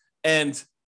 and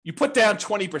you put down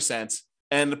 20%,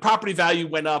 and the property value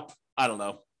went up,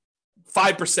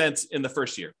 5% in the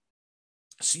first year.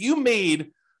 So you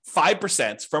made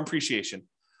 5% from appreciation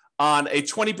on a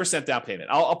 20% down payment.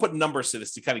 I'll put numbers to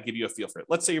this to kind of give you a feel for it.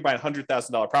 Let's say you're buying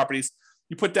 $100,000 properties.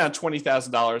 You put down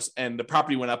 $20,000 and the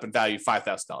property went up in value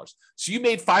 $5,000. So you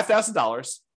made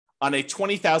 $5,000 on a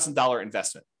 $20,000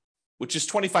 investment, which is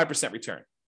 25% return.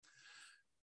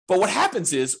 But what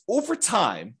happens is over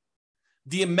time,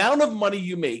 the amount of money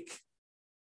you make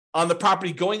on the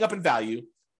property going up in value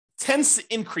tends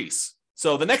to increase.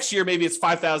 So the next year, maybe it's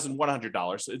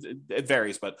 $5,100. It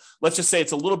varies, but let's just say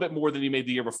it's a little bit more than you made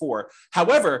the year before.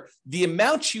 However, the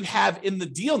amount you have in the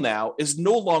deal now is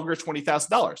no longer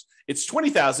 $20,000. It's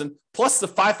 $20,000 plus the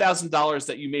 $5,000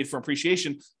 that you made from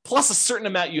appreciation, plus a certain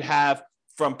amount you have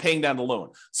from paying down the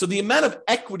loan. So the amount of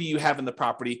equity you have in the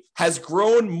property has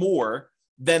grown more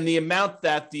than the amount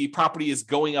that the property is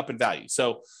going up in value.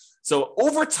 So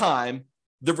over time,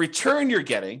 the return you're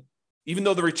getting, even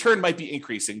though the return might be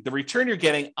increasing, the return you're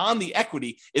getting on the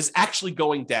equity is actually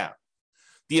going down.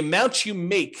 The amount you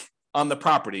make on the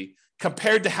property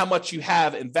compared to how much you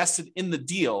have invested in the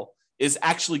deal is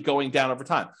actually going down over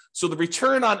time. So the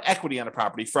return on equity on a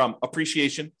property from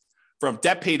appreciation, from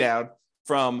debt pay down,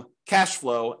 from cash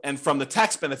flow and from the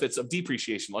tax benefits of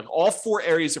depreciation. Like all four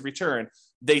areas of return,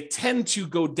 they tend to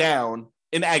go down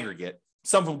in aggregate.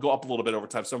 Some of them go up a little bit over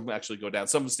time. Some of them actually go down.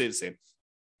 Some of them stay the same.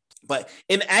 But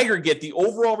in aggregate, the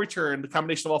overall return, the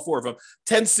combination of all four of them,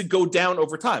 tends to go down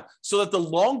over time. So that the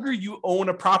longer you own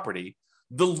a property,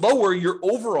 the lower your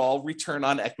overall return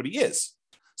on equity is.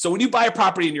 So when you buy a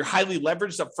property and you're highly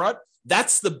leveraged up front,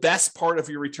 that's the best part of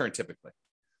your return typically.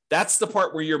 That's the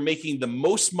part where you're making the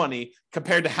most money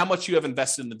compared to how much you have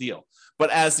invested in the deal. But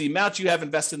as the amount you have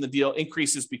invested in the deal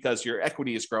increases because your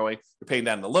equity is growing, you're paying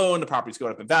down the loan, the property's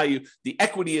going up in value, the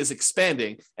equity is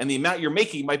expanding, and the amount you're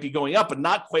making might be going up, but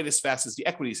not quite as fast as the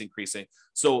equity is increasing.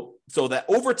 So that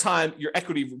over time, your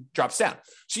equity drops down.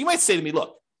 So you might say to me,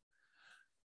 look,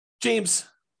 James,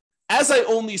 as I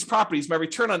own these properties, my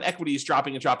return on equity is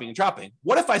dropping and dropping and dropping.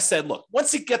 What if I said, look,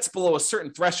 once it gets below a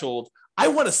certain threshold, I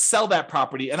want to sell that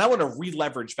property and I want to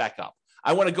re-leverage back up.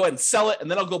 I want to go ahead and sell it,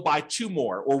 and then I'll go buy two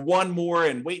more or one more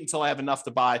and wait until I have enough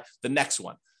to buy the next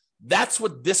one. That's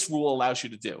what this rule allows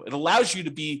you to do. It allows you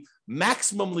to be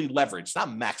maximally leveraged, not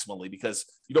maximally because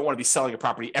you don't want to be selling a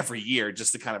property every year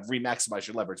just to kind of re-maximize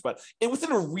your leverage, but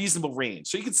within a reasonable range.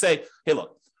 So you can say, hey,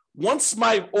 look, once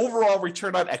my overall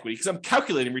return on equity, because I'm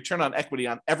calculating return on equity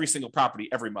on every single property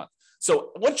every month.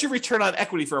 So once your return on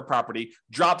equity for a property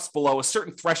drops below a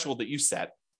certain threshold that you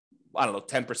set, I don't know,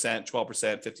 10%,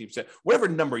 12%, 15%, whatever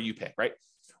number you pick, right?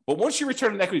 But once your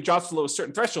return on equity drops below a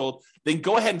certain threshold, then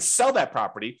go ahead and sell that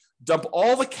property, dump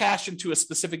all the cash into a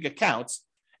specific account,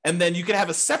 and then you can have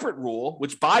a separate rule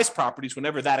which buys properties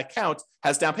whenever that account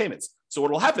has down payments. So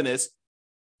what will happen is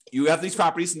you have these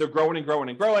properties and they're growing and growing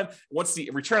and growing. Once the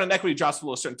return on equity drops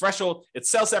below a certain threshold, it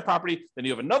sells that property. Then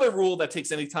you have another rule that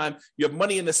takes any time. You have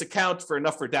money in this account for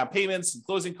enough for down payments and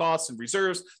closing costs and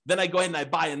reserves. Then I go ahead and I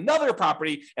buy another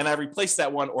property and I replace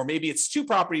that one. Or maybe it's two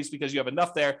properties because you have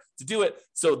enough there to do it.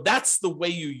 So that's the way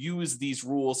you use these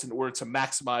rules in order to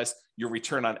maximize your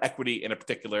return on equity in a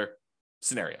particular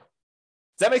scenario.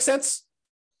 Does that make sense?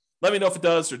 Let me know if it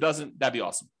does or doesn't. That'd be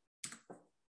awesome.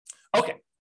 Okay.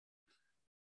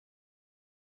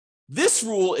 This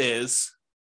rule is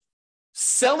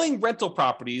selling rental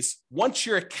properties once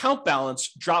your account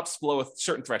balance drops below a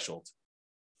certain threshold.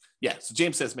 Yeah, so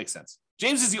James says makes sense.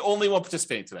 James is the only one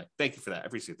participating today. Thank you for that. I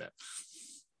appreciate that.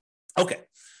 Okay,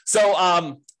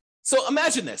 so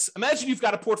imagine this. Imagine you've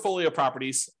got a portfolio of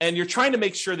properties and you're trying to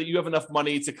make sure that you have enough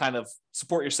money to kind of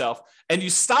support yourself, and you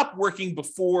stop working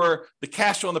before the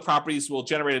cash flow on the properties will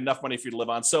generate enough money for you to live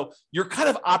on. So you're kind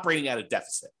of operating at a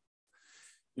deficit.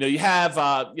 You know, you have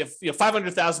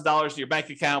 $500,000 in your bank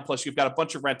account, plus you've got a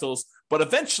bunch of rentals, but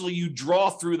eventually you draw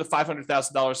through the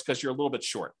 $500,000 because you're a little bit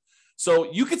short.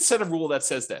 So you could set a rule that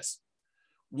says this: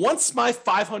 once my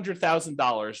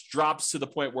 $500,000 drops to the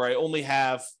point where I only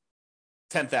have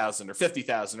 10,000 or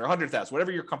 50,000 or 100,000,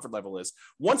 whatever your comfort level is,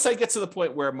 once I get to the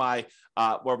point where my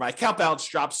account balance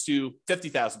drops to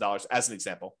 $50,000, as an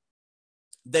example,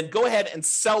 then go ahead and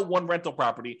sell one rental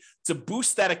property to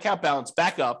boost that account balance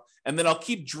back up. And then I'll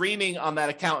keep draining on that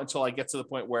account until I get to the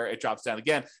point where it drops down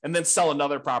again, and then sell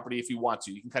another property if you want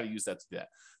to. You can kind of use that to do that.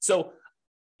 So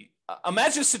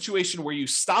imagine a situation where you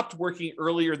stopped working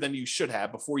earlier than you should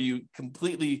have before you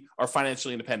completely are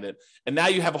financially independent. And now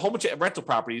you have a whole bunch of rental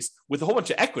properties with a whole bunch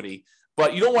of equity,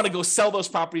 but you don't want to go sell those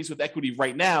properties with equity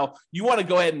right now. You want to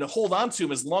go ahead and hold on to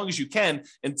them as long as you can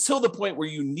until the point where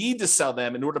you need to sell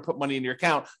them in order to put money in your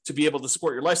account to be able to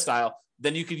support your lifestyle.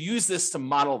 Then you could use this to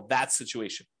model that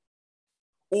situation.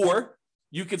 Or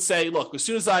you could say, look, as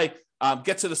soon as I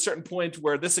get to the certain point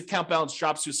where this account balance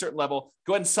drops to a certain level,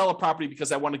 go ahead and sell a property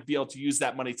because I want to be able to use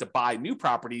that money to buy new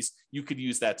properties. You could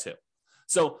use that too.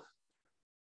 So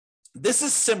this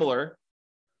is similar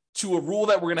to a rule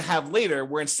that we're going to have later,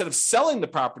 where instead of selling the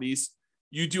properties,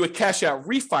 you do a cash out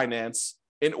refinance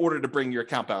in order to bring your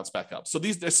account balance back up. So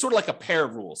they're sort of like a pair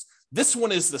of rules. This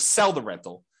one is the sell the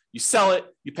rental. You sell it,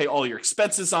 you pay all your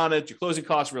expenses on it, your closing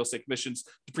costs, real estate commissions,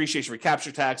 depreciation,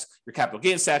 recapture tax, your capital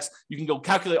gains tax. You can go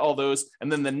calculate all those,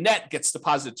 and then the net gets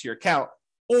deposited to your account.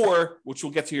 Or, which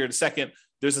we'll get to here in a second,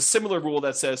 there's a similar rule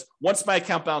that says, once my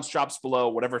account balance drops below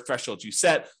whatever threshold you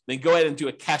set, then go ahead and do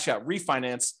a cash out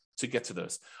refinance to get to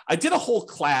those. I did a whole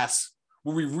class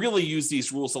where we really use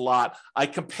these rules a lot. I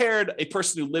compared a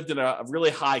person who lived in a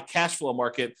really high cash flow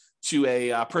market to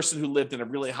a person who lived in a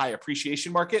really high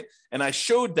appreciation market. And I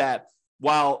showed that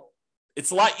while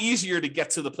it's a lot easier to get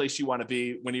to the place you want to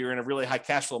be when you're in a really high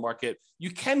cash flow market,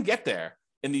 you can get there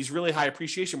in these really high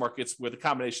appreciation markets with a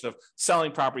combination of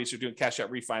selling properties or doing cash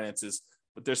out refinances.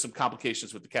 But there's some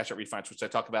complications with the cash out refinance, which I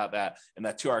talk about that in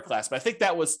that 2-hour class. But I think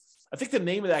the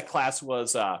name of that class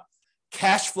was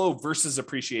cash flow versus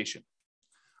appreciation.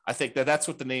 I think that's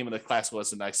what the name of the class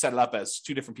was. And I set it up as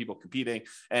two different people competing,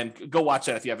 and go watch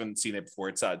that if you haven't seen it before.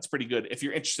 It's pretty good if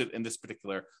you're interested in this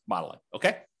particular modeling.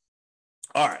 Okay.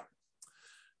 All right.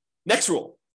 Next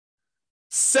rule: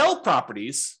 sell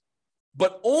properties,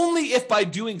 but only if by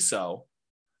doing so,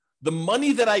 the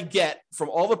money that I get from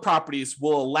all the properties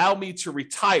will allow me to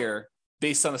retire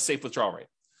based on a safe withdrawal rate.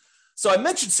 So I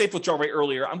mentioned safe withdrawal rate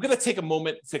earlier. I'm going to take a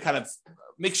moment to kind of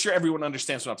make sure everyone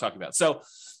understands what I'm talking about. So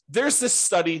there's this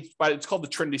study, it's called the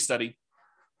Trinity study.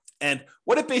 And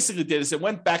what it basically did is it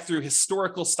went back through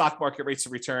historical stock market rates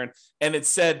of return. And it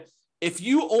said, if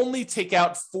you only take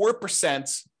out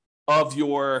 4% of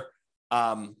your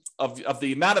of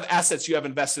the amount of assets you have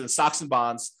invested in stocks and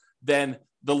bonds, then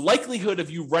the likelihood of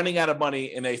you running out of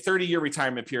money in a 30-year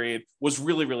retirement period was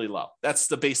really, really low. That's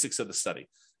the basics of the study.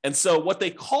 And so what they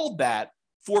called that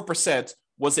 4%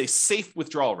 was a safe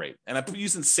withdrawal rate. And I'm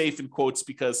using safe in quotes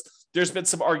because there's been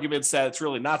some arguments that it's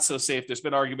really not so safe. There's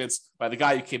been arguments by the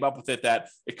guy who came up with it that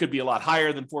it could be a lot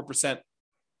higher than 4%.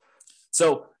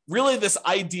 So really this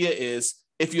idea is,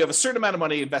 if you have a certain amount of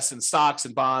money invested in stocks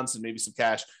and bonds and maybe some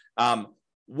cash,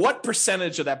 what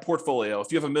percentage of that portfolio,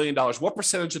 if you have $1 million, what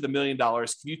percentage of the $1 million can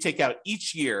you take out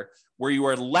each year where you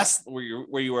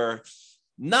are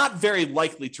not very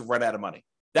likely to run out of money?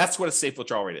 That's what a safe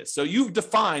withdrawal rate is. So you've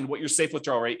defined what your safe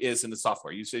withdrawal rate is in the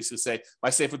software. You basically say, my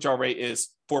safe withdrawal rate is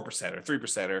 4% or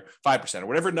 3% or 5% or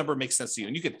whatever number makes sense to you.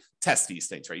 And you can test these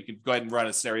things, right? You can go ahead and run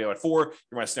a scenario at 4,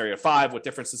 you run a scenario at 5. What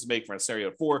difference does it make? Run a scenario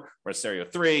at 4, run a scenario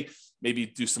at 3, maybe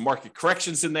do some market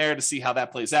corrections in there to see how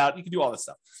that plays out. You can do all this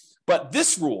stuff. But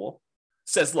this rule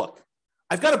says, look,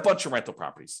 I've got a bunch of rental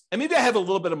properties, and maybe I have a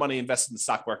little bit of money invested in the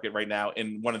stock market right now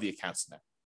in one of the accounts in there.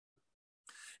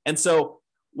 And so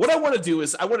what I want to do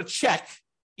is I want to check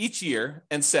each year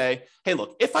and say, hey,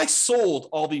 look, if I sold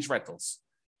all these rentals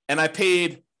and I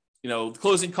paid,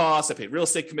 closing costs, I paid real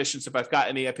estate commissions if I've got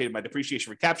any, I paid my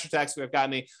depreciation recapture tax if I've got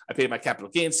any, I paid my capital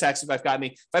gains tax if I've got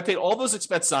any. If I paid all those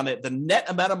expenses on it, the net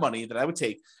amount of money that I would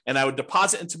take and I would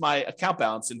deposit into my account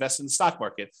balance, invest in the stock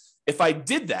market. If I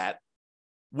did that,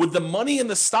 would the money in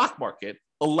the stock market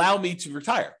allow me to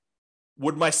retire?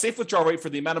 Would my safe withdrawal rate for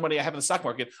the amount of money I have in the stock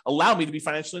market allow me to be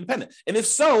financially independent? And if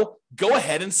so, go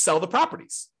ahead and sell the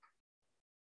properties.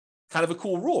 Kind of a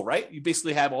cool rule, right? You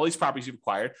basically have all these properties you've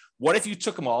acquired. What if you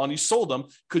took them all and you sold them?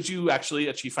 Could you actually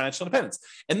achieve financial independence?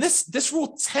 And this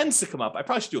rule tends to come up. I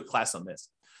probably should do a class on this.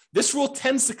 This rule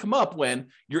tends to come up when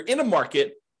you're in a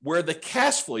market where the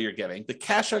cash flow you're getting, the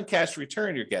cash on cash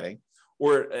return you're getting,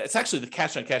 or it's actually the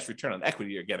cash on cash return on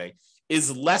equity you're getting,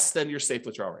 is less than your safe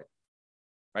withdrawal rate.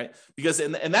 Right? Because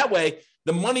in that way,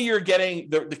 the money you're getting,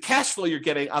 the cash flow you're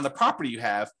getting on the property you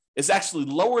have is actually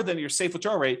lower than your safe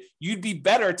withdrawal rate. You'd be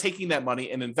better taking that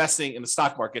money and investing in the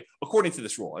stock market according to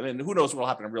this rule. And then who knows what will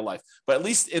happen in real life, but at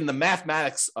least in the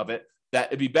mathematics of it, that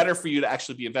it'd be better for you to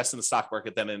actually be invested in the stock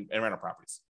market than in rental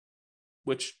properties,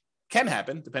 which can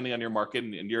happen depending on your market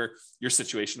and your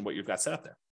situation and what you've got set up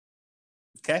there.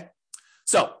 Okay.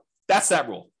 So that's that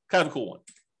rule. Kind of a cool one.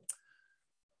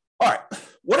 All right.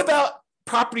 What about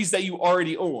properties that you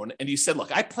already own? And you said,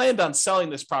 look, I planned on selling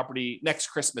this property next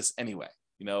Christmas anyway.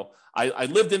 I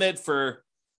lived in it for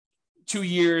 2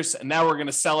 years and now we're going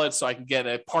to sell it so I can get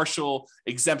a partial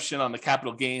exemption on the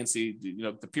capital gains.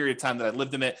 The period of time that I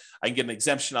lived in it, I can get an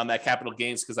exemption on that capital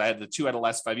gains because I had the 2 out of the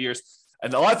last 5 years.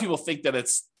 And a lot of people think that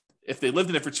if they lived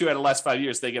in it for 2 out of the last 5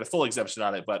 years, they get a full exemption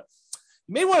on it. But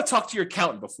you may want to talk to your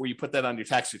accountant before you put that on your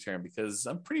tax return, because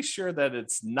I'm pretty sure that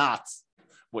it's not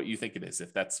what you think it is,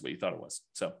 if that's what you thought it was.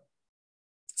 So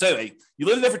anyway, you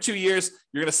lived there for 2 years.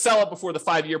 You're going to sell it before the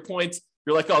 5-year point.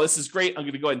 You're like, oh, this is great. I'm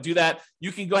going to go ahead and do that.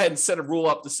 You can go ahead and set a rule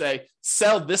up to say,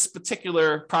 sell this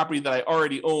particular property that I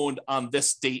already owned on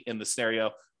this date in the scenario.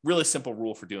 Really simple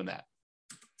rule for doing that.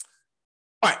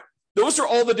 All right. Those are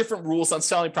all the different rules on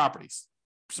selling properties.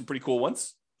 Some pretty cool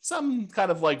ones. Some kind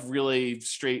of like really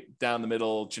straight down the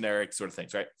middle, generic sort of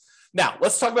things, right? Now,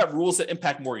 let's talk about rules that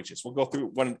impact mortgages. We'll go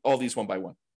through all these one by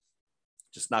one.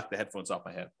 Just knock the headphones off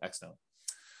my head accidentally.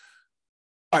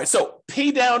 All right, so pay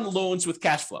down loans with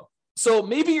cash flow. So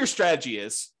maybe your strategy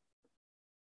is,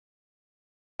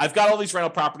 I've got all these rental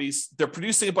properties. They're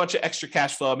producing a bunch of extra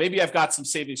cash flow. Maybe I've got some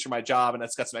savings for my job and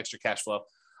that's got some extra cash flow.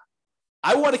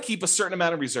 I want to keep a certain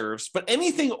amount of reserves, but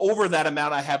anything over that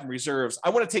amount I have in reserves, I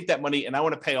want to take that money and I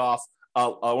want to pay off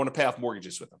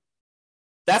mortgages with them.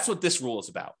 That's what this rule is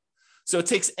about. So it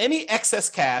takes any excess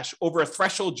cash over a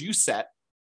threshold you set,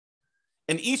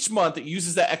 and each month it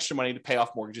uses that extra money to pay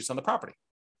off mortgages on the property.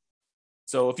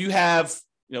 So if you have,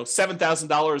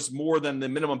 $7,000 more than the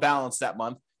minimum balance that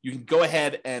month, you can go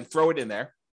ahead and throw it in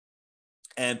there.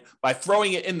 And by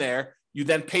throwing it in there, you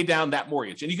then pay down that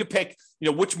mortgage. And you can pick,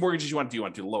 which mortgages you want to do. You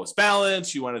want to do the lowest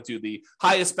balance, you want to do the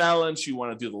highest balance, you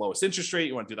want to do the lowest interest rate,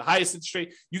 you want to do the highest interest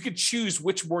rate. You can choose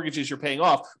which mortgages you're paying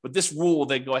off, but this rule will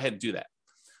then go ahead and do that.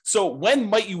 So when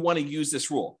might you want to use this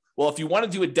rule? Well, if you want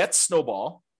to do a debt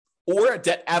snowball or a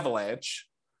debt avalanche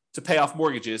to pay off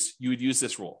mortgages, you would use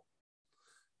this rule.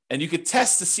 And you could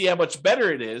test to see how much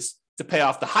better it is to pay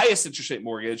off the highest interest rate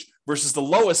mortgage versus the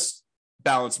lowest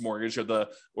balance mortgage or the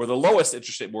lowest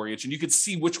interest rate mortgage. And you could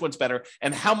see which one's better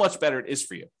and how much better it is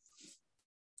for you.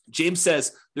 James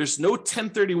says there's no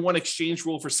 1031 exchange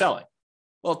rule for selling.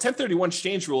 Well, 1031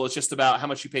 exchange rule is just about how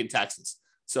much you pay in taxes.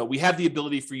 So we have the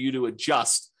ability for you to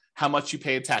adjust how much you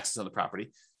pay in taxes on the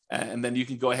property. And then you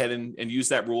can go ahead and use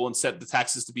that rule and set the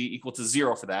taxes to be equal to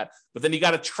 0 for that. But then you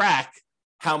got to track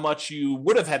how much you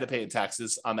would have had to pay in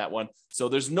taxes on that one. So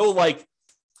there's no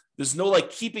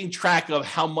keeping track of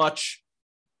how much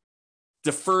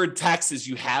deferred taxes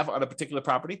you have on a particular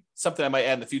property, something I might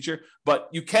add in the future, but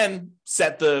you can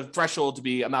set the threshold to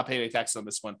be, I'm not paying any taxes on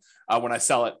this one when I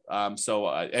sell it.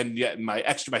 And yet my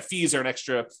fees are an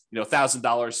extra,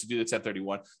 $1,000 to do the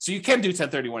 1031. So you can do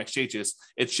 1031 exchanges.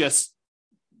 It's just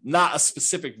not a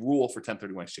specific rule for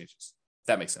 1031 exchanges. If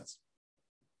that makes sense.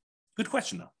 Good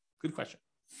question though. Good question.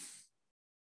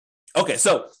 Okay.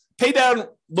 So pay down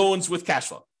loans with cash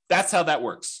flow. That's how that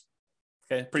works.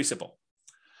 Okay. Pretty simple.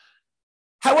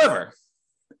 However,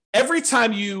 every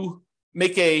time you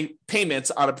make a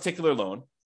payment on a particular loan,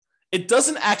 it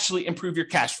doesn't actually improve your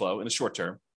cash flow in the short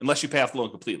term, unless you pay off the loan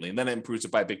completely, and then it improves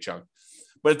it by a big chunk.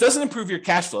 But it doesn't improve your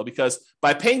cash flow because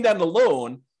by paying down the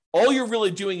loan, all you're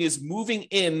really doing is moving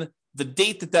in the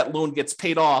date that loan gets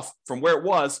paid off from where it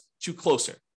was to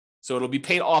closer. So it'll be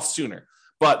paid off sooner.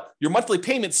 But your monthly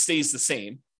payment stays the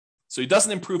same. So it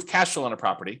doesn't improve cash flow on a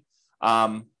property.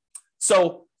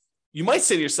 So you might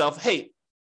say to yourself, hey,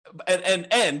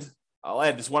 and I'll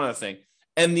add this one other thing.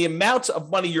 And the amount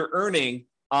of money you're earning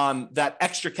on that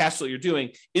extra cash flow you're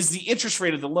doing is the interest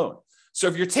rate of the loan. So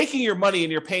if you're taking your money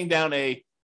and you're paying down a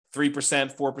 3%,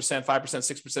 4%, 5%,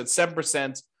 6%,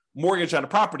 7% mortgage on a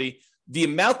property, the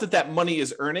amount that money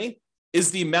is earning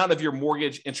is the amount of your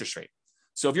mortgage interest rate.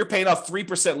 So if you're paying off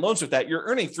 3% loans with that, you're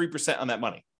earning 3% on that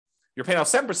money. You're paying off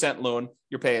 7% loan,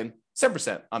 you're paying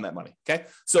 7% on that money. Okay.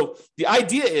 So the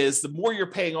idea is the more you're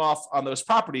paying off on those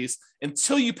properties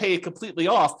until you pay it completely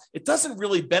off, it doesn't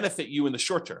really benefit you in the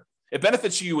short term. It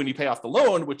benefits you when you pay off the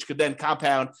loan, which could then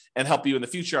compound and help you in the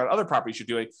future on other properties you're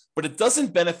doing, but it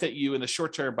doesn't benefit you in the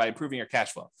short term by improving your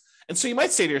cash flow. And so you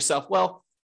might say to yourself, well,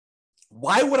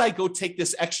 why would I go take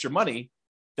this extra money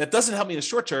that doesn't help me in the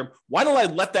short term? Why don't I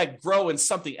let that grow in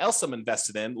something else I'm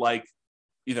invested in, like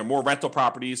either more rental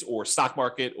properties or stock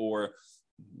market or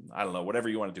I don't know, whatever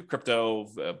you want to do, crypto,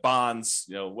 bonds,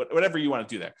 whatever you want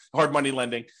to do there, hard money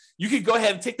lending. You could go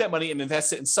ahead and take that money and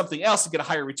invest it in something else and get a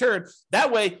higher return.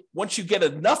 That way, once you get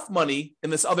enough money in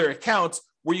this other account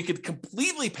where you could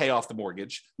completely pay off the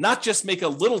mortgage, not just make a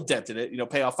little dent in it,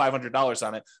 pay off $500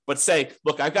 on it, but say,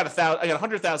 look, I got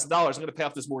 $100,000. I'm going to pay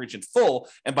off this mortgage in full.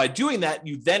 And by doing that,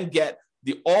 you then get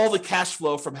all the cash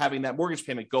flow from having that mortgage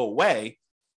payment go away.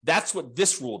 That's what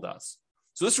this rule does.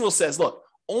 So this rule says, look,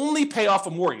 only pay off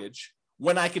a mortgage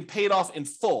when I can pay it off in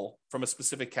full from a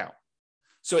specific account.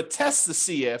 So it tests to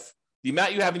see if the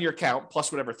amount you have in your account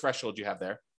plus whatever threshold you have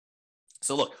there.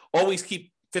 So look, always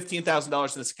keep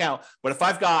 $15,000 in this account. But if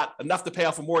I've got enough to pay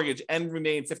off a mortgage and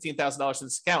remain $15,000 in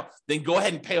this account, then go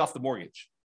ahead and pay off the mortgage.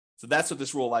 So that's what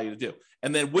this rule allows you to do.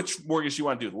 And then which mortgage you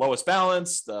want to do, the lowest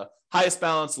balance, the highest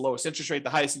balance, the lowest interest rate, the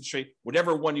highest interest rate,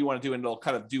 whatever one you want to do, and it'll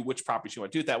kind of do which properties you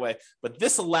want to do it that way. But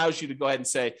this allows you to go ahead and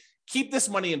say, keep this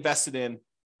money invested in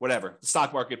whatever, the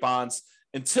stock market, bonds,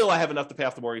 until I have enough to pay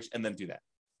off the mortgage, and then do that.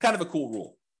 Kind of a cool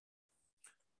rule.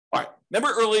 All right.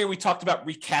 Remember earlier we talked about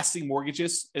recasting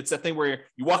mortgages? It's that thing where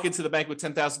you walk into the bank with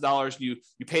 $10,000, you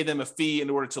pay them a fee in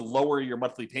order to lower your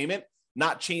monthly payment,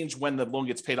 not change when the loan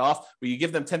gets paid off, but you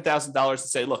give them $10,000 to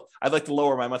say, look, I'd like to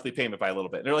lower my monthly payment by a little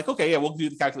bit. And they're like, okay, yeah, we'll do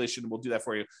the calculation. We'll do that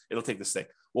for you. It'll take this thing.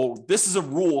 Well, this is a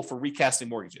rule for recasting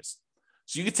mortgages.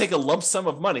 So you could take a lump sum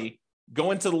of money,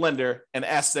 go into the lender and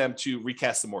ask them to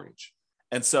recast the mortgage.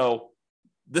 And so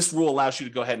this rule allows you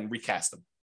to go ahead and recast them.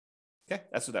 Okay,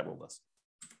 that's what that rule does.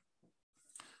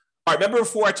 All right, remember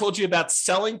before I told you about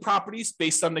selling properties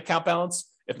based on the account balance?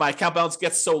 If my account balance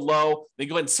gets so low, then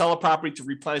go ahead and sell a property to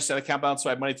replenish that account balance so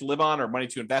I have money to live on or money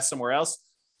to invest somewhere else.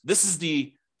 This is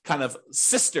the kind of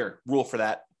sister rule for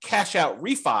that, cash out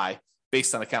refi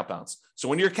based on account balance. So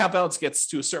when your account balance gets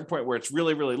to a certain point where it's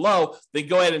really, really low, then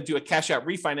go ahead and do a cash out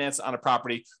refinance on a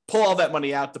property, pull all that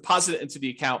money out, deposit it into the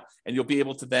account, and you'll be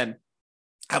able to then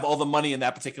have all the money in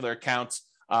that particular account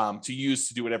to use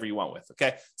to do whatever you want with.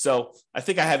 Okay. So I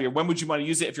think I have here, when would you want to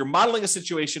use it? If you're modeling a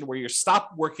situation where you're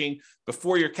stopped working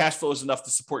before your cash flow is enough to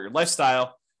support your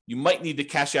lifestyle, you might need to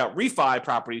cash out refi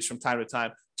properties from time to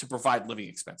time to provide living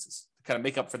expenses to kind of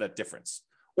make up for that difference.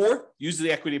 Or use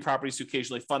the equity properties to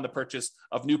occasionally fund the purchase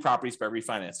of new properties by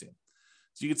refinancing them.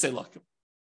 So you could say, look,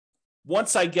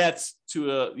 once I get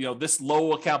to this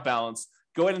low account balance,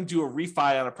 go ahead and do a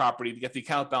refi on a property to get the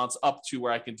account balance up to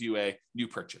where I can do a new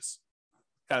purchase.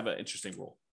 Kind of an interesting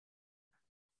rule.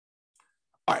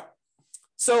 All right.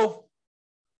 So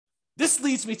this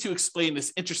leads me to explain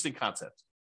this interesting concept.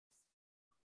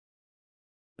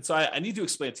 And so I need to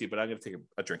explain it to you, but I'm going to take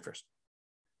a drink first.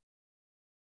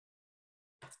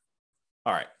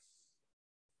 All right.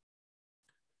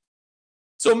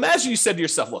 So imagine you said to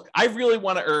yourself, look, I really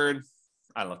want to earn,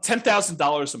 I don't know,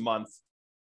 $10,000 a month.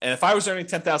 And if I was earning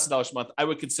 $10,000 a month, I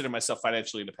would consider myself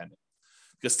financially independent,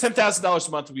 because $10,000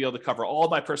 a month would be able to cover all of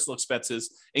my personal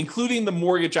expenses, including the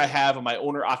mortgage I have on my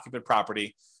owner-occupant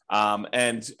property,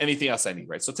 and anything else I need,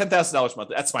 right? So $10,000 a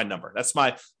month, that's my number. That's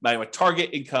my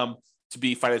target income to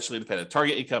be financially independent,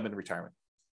 target income in retirement.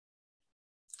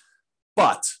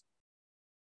 But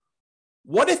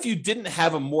what if you didn't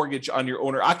have a mortgage on your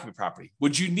owner-occupant property?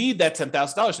 Would you need that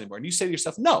 $10,000 anymore? And you say to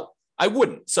yourself, no, I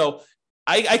wouldn't. So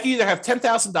I can either have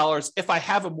 $10,000 if I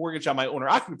have a mortgage on my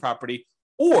owner-occupant property,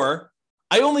 or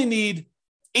I only need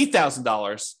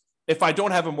 $8,000 if I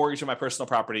don't have a mortgage on my personal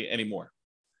property anymore.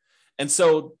 And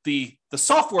so the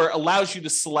software allows you to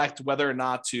select whether or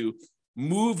not to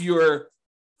move your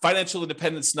financial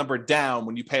independence number down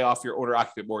when you pay off your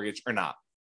owner-occupant mortgage or not.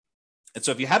 And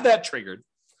so if you have that triggered,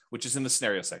 which is in the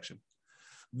scenario section,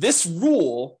 this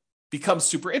rule becomes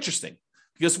super interesting,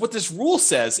 because what this rule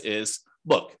says is,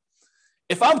 look,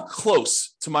 if I'm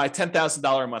close to my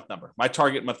 $10,000 a month number, my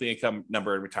target monthly income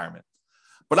number in retirement,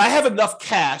 but I have enough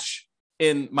cash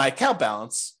in my account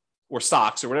balance or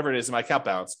stocks or whatever it is in my account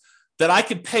balance that I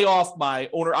could pay off my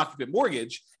owner-occupant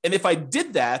mortgage, and if I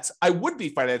did that, I would be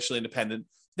financially independent,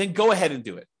 then go ahead and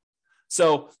do it.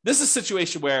 So this is a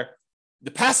situation where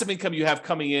the passive income you have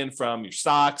coming in from your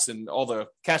stocks and all the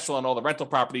cash flow and all the rental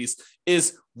properties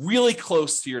is really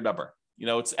close to your number.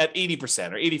 It's at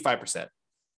 80% or 85%.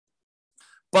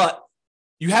 But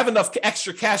you have enough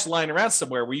extra cash lying around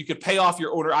somewhere where you could pay off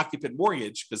your owner-occupant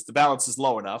mortgage because the balance is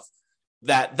low enough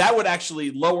that would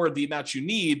actually lower the amount you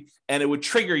need, and it would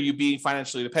trigger you being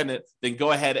financially independent. Then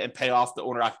go ahead and pay off the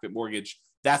owner-occupant mortgage.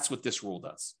 That's what this rule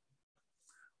does.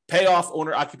 Pay off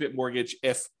owner-occupant mortgage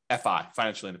if FI,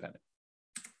 financially independent.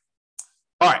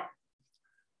 All right.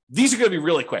 These are going to be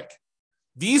really quick.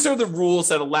 These are the rules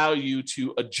that allow you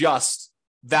to adjust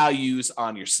values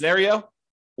on your scenario,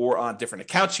 or on different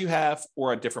accounts you have,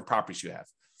 or on different properties you have.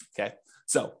 Okay.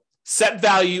 So set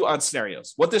value on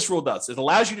scenarios. What this rule does, it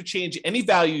allows you to change any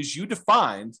values you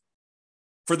defined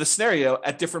for the scenario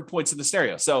at different points in the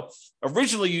scenario. So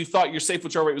originally you thought your safe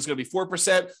withdrawal rate was going to be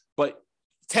 4%, but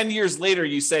 10 years later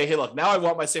you say, hey, look, now I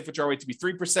want my safe withdrawal rate to be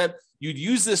 3%. You'd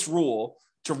use this rule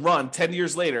to run 10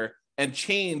 years later and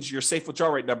change your safe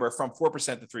withdrawal rate number from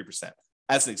 4% to 3%,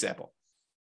 as an example.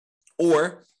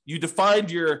 Or you defined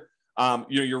your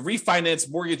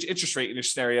refinance mortgage interest rate in your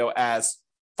scenario as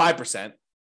 5%,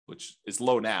 which is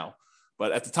low now,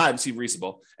 but at the time seemed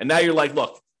reasonable. And now you're like,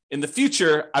 look, in the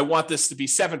future, I want this to be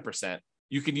 7%.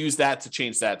 You can use that to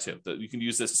change that too. You can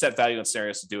use this set value on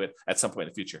scenarios to do it at some point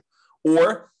in the future.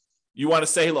 Or you want to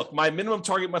say, hey, look, my minimum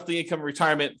target monthly income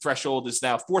retirement threshold is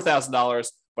now $4,000,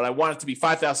 but I want it to be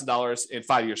 $5,000 in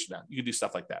 5 years from now. You can do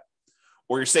stuff like that.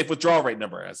 Or your safe withdrawal rate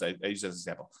number, as I use as an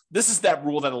example. This is that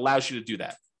rule that allows you to do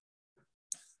that.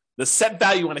 The set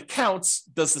value on accounts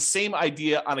does the same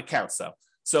idea on accounts, though.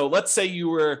 So let's say you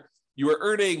were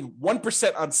earning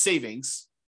 1% on savings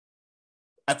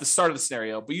at the start of the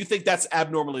scenario, but you think that's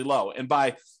abnormally low. And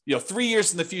by 3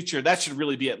 years in the future, that should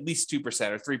really be at least 2%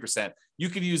 or 3%. You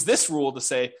could use this rule to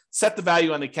say, set the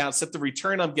value on the account, set the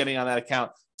return I'm getting on that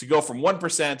account to go from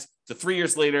 1% to 3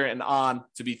 years later and on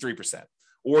to be 3%.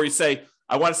 Or you say,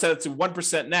 I want to set it to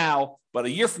 1% now, but a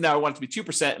year from now, I want it to be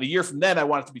 2%. And a year from then, I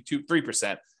want it to be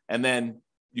 3%. And then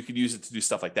you could use it to do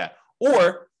stuff like that.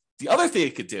 Or the other thing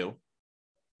it could do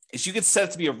is you could set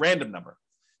it to be a random number.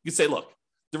 You could say, look,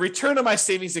 the return on my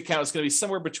savings account is going to be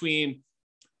somewhere between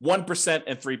 1%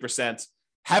 and 3%.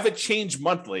 Have it change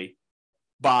monthly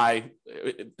by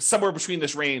somewhere between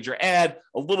this range, or add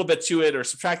a little bit to it or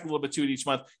subtract a little bit to it each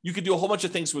month. You could do a whole bunch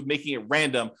of things with making it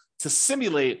random to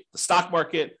simulate the stock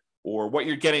market, or what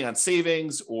you're getting on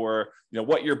savings, or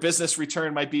what your business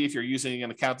return might be if you're using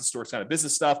an account to store kind of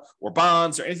business stuff, or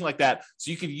bonds, or anything like that. So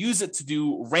you could use it to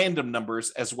do random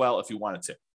numbers as well if you wanted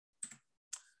to.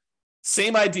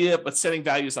 Same idea, but setting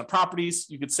values on properties.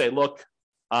 You could say, look,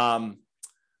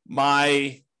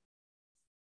 my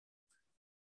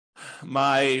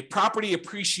property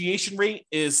appreciation rate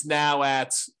is now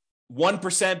at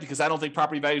 1% because I don't think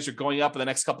property values are going up in the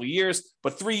next couple of years.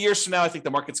 But 3 years from now, I think the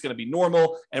market's going to be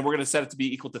normal, and we're going to set it to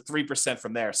be equal to 3%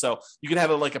 from there. So you can have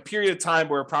a period of time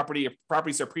where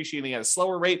properties are appreciating at a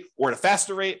slower rate or at a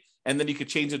faster rate, and then you could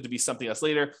change it to be something else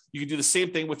later. You can do the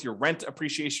same thing with your rent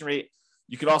appreciation rate.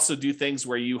 You could also do things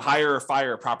where you hire or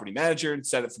fire a property manager and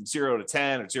set it from 0 to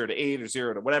 10 or 0 to 8 or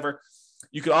 0 to whatever.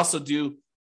 You could also do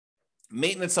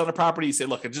maintenance on a property. You say,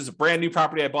 look, it's just a brand new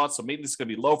property I bought, so maintenance is going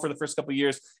to be low for the first couple of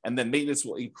years, and then maintenance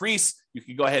will increase. You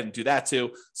can go ahead and do that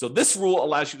too. So this rule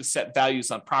allows you to set values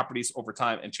on properties over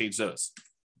time and change those.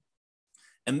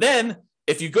 And then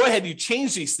if you go ahead and you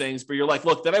change these things, but you're like,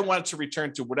 look, then I want it to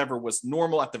return to whatever was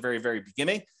normal at the very, very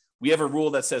beginning, we have a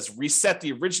rule that says reset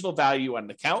the original value on an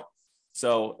account.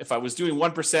 So if I was doing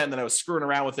 1% and then I was screwing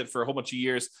around with it for a whole bunch of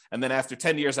years, and then after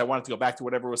 10 years, I wanted to go back to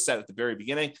whatever was set at the very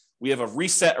beginning, we have a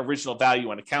reset original value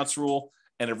on accounts rule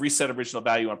and a reset original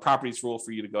value on properties rule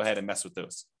for you to go ahead and mess with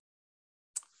those.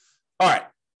 All right.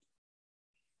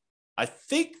 I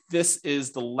think this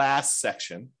is the last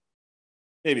section.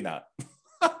 Maybe not.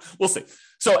 We'll see.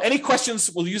 So any questions?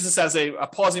 We'll use this as a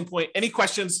pausing point. Any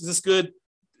questions? Is this good?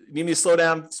 You need me to slow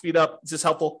down, speed up? Is this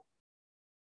helpful?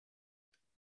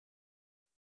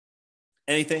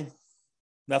 Anything?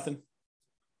 Nothing?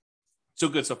 So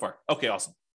good so far. Okay,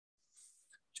 awesome.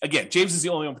 Again, James is the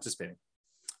only one participating.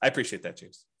 I appreciate that,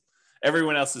 James.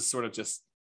 Everyone else is sort of just,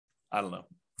 I don't know,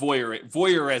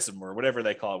 voyeurism or whatever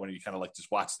they call it when you kind of like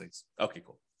just watch things. Okay,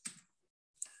 cool.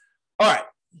 All right.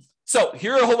 So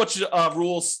here are a whole bunch of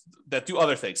rules that do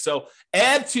other things. So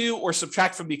add to or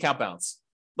subtract from the account balance.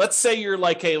 Let's say you're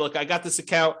like, hey, look, I got this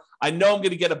account. I know I'm going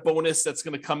to get a bonus that's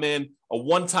going to come in, a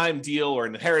one-time deal or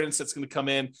an inheritance that's going to come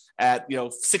in at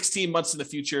 16 months in the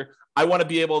future. I want to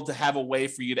be able to have a way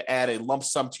for you to add a lump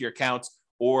sum to your account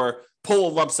or pull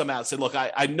a lump sum out and say, look,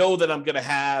 I know that I'm going to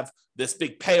have this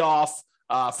big payoff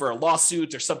for a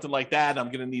lawsuit or something like that. I'm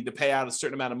going to need to pay out a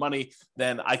certain amount of money.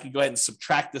 Then I can go ahead and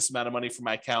subtract this amount of money from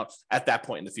my account at that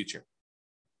point in the future.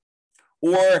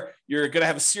 Or you're going to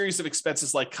have a series of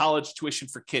expenses like college tuition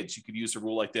for kids. You could use a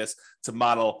rule like this to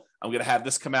model, I'm going to have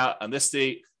this come out on this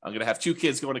date. I'm going to have 2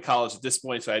 kids going to college at this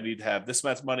point, so I need to have this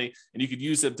much money. And you could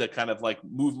use them to kind of like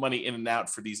move money in and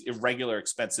out for these irregular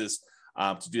expenses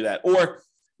to do that. Or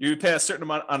you pay a certain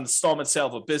amount on installment sale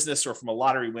of a business or from a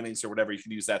lottery winnings or whatever. You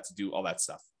can use that to do all that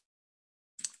stuff.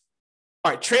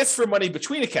 All right, transfer money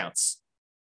between accounts.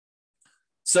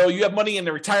 So you have money in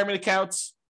the retirement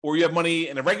accounts, or you have money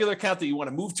in a regular account that you want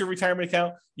to move to a retirement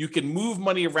account. You can move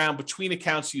money around between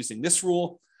accounts using this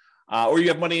rule. Or you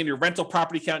have money in your rental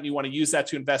property account and you want to use that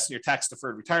to invest in your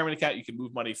tax-deferred retirement account. You can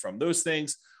move money from those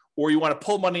things. Or you want to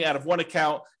pull money out of one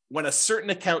account when a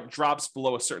certain account drops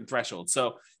below a certain threshold.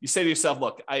 So you say to yourself,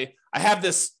 look, I have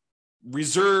this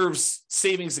reserves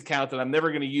savings account that I'm never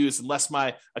going to use unless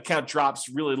my account drops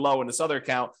really low in this other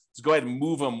account. So go ahead and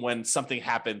move them when something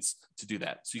happens to do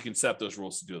that. So you can set up those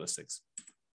rules to do those things.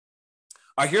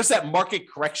 All right, here's that market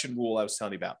correction rule I was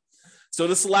telling you about. So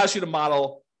this allows you to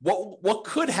model what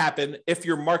could happen if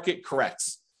your market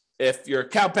corrects. If your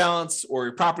account balance or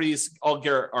your properties all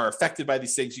are affected by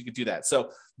these things, you could do that. So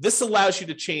this allows you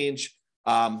to change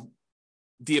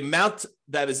the amount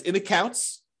that is in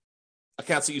accounts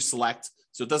that you select.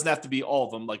 So it doesn't have to be all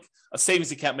of them. Like a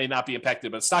savings account may not be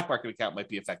affected, but a stock market account might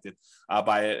be affected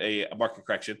by a market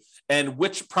correction. And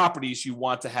which properties you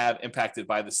want to have impacted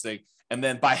by this thing, and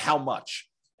then by how much.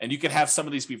 And you can have some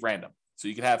of these be random. So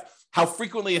you can have how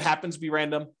frequently it happens be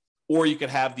random, or you could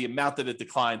have the amount that it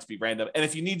declines be random. And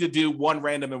if you need to do one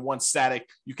random and one static,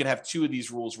 you can have 2 of these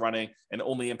rules running and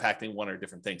only impacting one or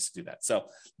different things to do that. So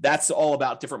that's all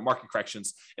about different market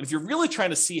corrections. And if you're really trying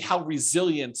to see how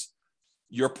resilient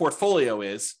your portfolio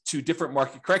is to different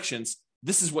market corrections,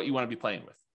 this is what you want to be playing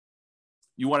with.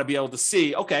 You want to be able to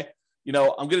see, okay, I'm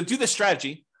going to do this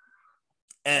strategy.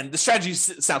 And the strategy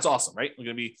sounds awesome, right? I'm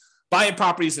going to be buying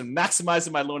properties and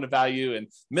maximizing my loan to value and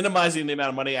minimizing the amount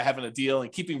of money I have in a deal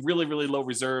and keeping really, really low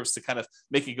reserves to kind of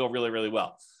make it go really, really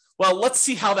well. Well, let's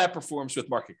see how that performs with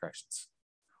market corrections.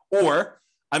 Or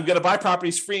I'm going to buy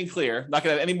properties free and clear, not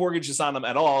going to have any mortgages on them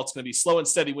at all. It's going to be slow and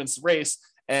steady wins the race.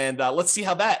 And let's see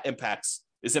how that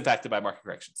is impacted by market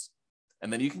corrections.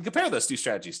 And then you can compare those 2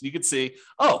 strategies. And you can see,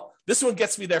 oh, this one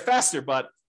gets me there faster, but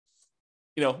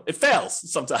it fails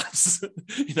sometimes.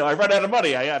 I run out of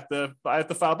money. I have to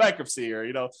file bankruptcy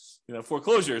or,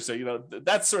 foreclosure. So,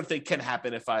 that sort of thing can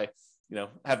happen if I,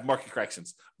 have market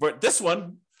corrections. But this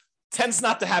one, tends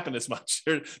not to happen as much,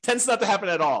 or tends not to happen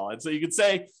at all. And so you could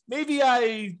say, maybe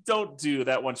I don't do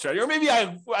that one strategy, or maybe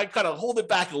I kind of hold it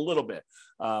back a little bit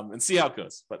and see how it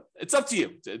goes. But it's up to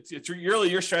you. It's really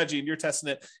your strategy, and you're testing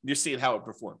it, and you're seeing how it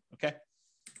performs. Okay.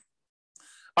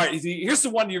 All right, here's the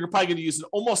one you're probably going to use in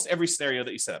almost every scenario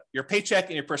that you set up: your paycheck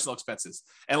and your personal expenses.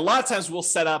 And a lot of times we'll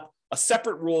set up a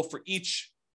separate rule for each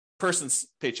person's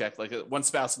paycheck, like one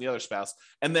spouse and the other spouse,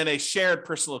 and then a shared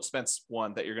personal expense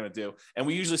one that you're going to do. And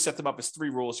we usually set them up as 3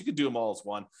 rules. You could do them all as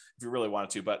one if you really wanted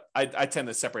to, but I tend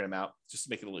to separate them out just to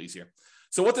make it a little easier.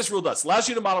 So what this rule does, allows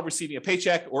you to model receiving a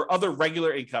paycheck or other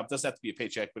regular income. It doesn't have to be a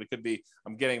paycheck, but it could be,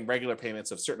 I'm getting regular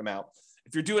payments of a certain amount.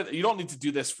 If you're doing, you don't need to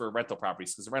do this for rental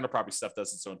properties, because the rental property stuff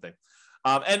does its own thing.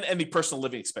 And any personal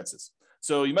living expenses.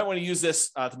 So you might want to use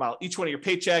this to model each one of your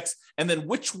paychecks, and then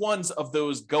which ones of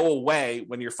those go away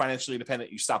when you're financially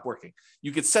independent, you stop working.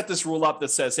 You could set this rule up that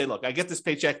says, hey, look, I get this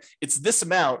paycheck, it's this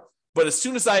amount, but as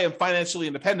soon as I am financially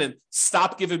independent,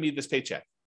 stop giving me this paycheck.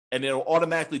 And it'll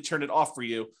automatically turn it off for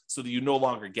you so that you no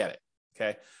longer get it,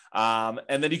 okay?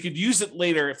 And then you could use it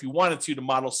later if you wanted to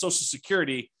model Social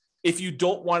Security if you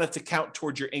don't want it to count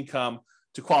towards your income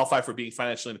to qualify for being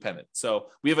financially independent. So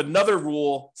we have another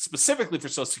rule specifically for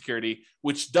Social Security,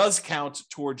 which does count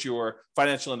towards your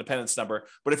financial independence number.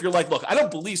 But if you're like, look, I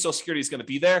don't believe Social Security is going to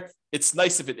be there, it's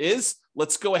nice if it is.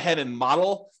 Let's go ahead and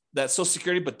model that Social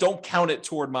Security, but don't count it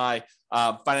toward my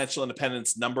financial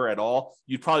independence number at all.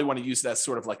 You'd probably want to use that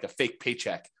sort of like a fake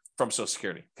paycheck from Social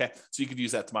Security. Okay. So you could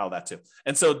use that to model that too.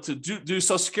 And so to do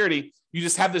Social Security, you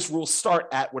just have this rule start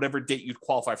at whatever date you'd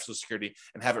qualify for Social Security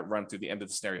and have it run through the end of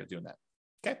the scenario doing that.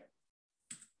 Okay.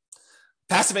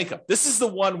 Passive income. This is the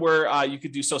one where you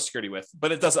could do Social Security with,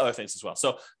 but it does other things as well.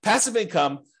 So passive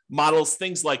income models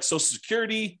things like Social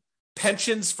Security,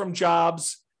 pensions from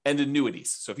jobs, and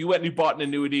annuities. So if you went and you bought an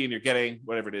annuity and you're getting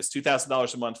whatever it is,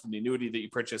 $2,000 a month from the annuity that you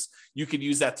purchased, you could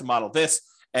use that to model this.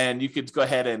 And you could go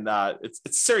ahead and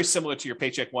it's very similar to your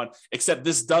paycheck one, except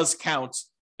this does count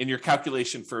in your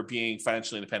calculation for being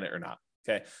financially independent or not.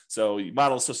 Okay, so you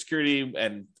model Social Security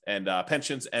and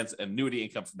pensions and annuity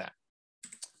income from that.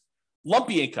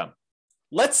 Lumpy income.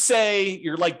 Let's say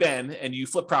you're like Ben and you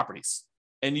flip properties,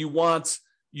 and you want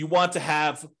to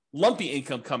have lumpy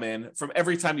income come in from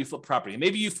every time you flip property.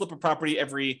 Maybe you flip a property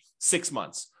every 6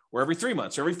 months, or every 3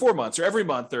 months, or every 4 months, or every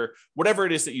month, or whatever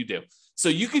it is that you do. So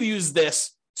you could use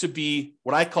this to be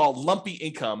what I call lumpy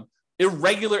income,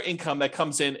 irregular income that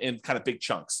comes in kind of big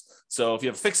chunks. So if you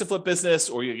have a fix and flip business,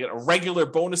 or you get irregular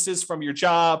bonuses from your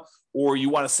job, or you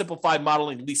want to simplify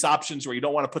modeling lease options where you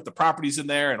don't want to put the properties in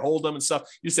there and hold them and stuff,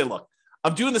 you say, look,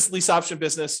 I'm doing this lease option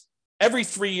business. Every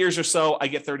 3 years or so, I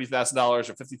get $30,000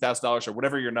 or $50,000 or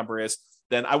whatever your number is.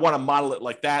 Then I want to model it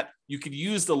like that. You could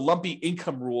use the lumpy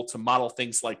income rule to model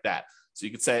things like that. So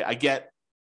you could say, I get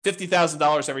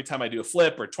 $50,000 every time I do a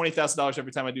flip, or $20,000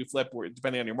 every time I do a flip, or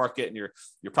depending on your market and your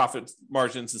profit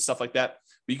margins and stuff like that.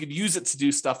 But you could use it to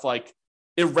do stuff like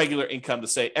irregular income, to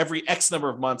say every X number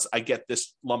of months, I get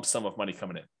this lump sum of money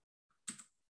coming in.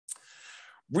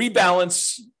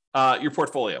 Rebalance your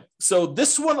portfolio. So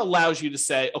this one allows you to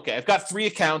say, okay, I've got 3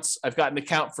 accounts. I've got an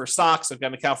account for stocks. I've got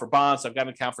an account for bonds. I've got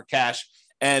an account for cash.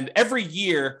 And every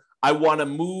year I want to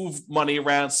move money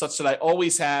around such that I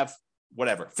always have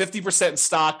whatever, 50% in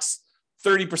stocks,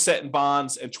 30% in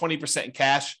bonds, and 20% in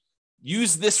cash.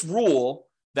 Use this rule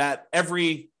that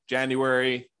every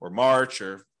January or March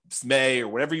or May or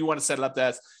whatever you want to set it up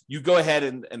as, you go ahead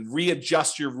and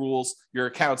readjust your rules, your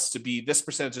accounts to be this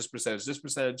percentage, this percentage, this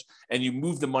percentage, and you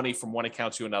move the money from one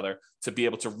account to another to be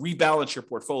able to rebalance your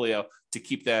portfolio to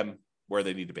keep them where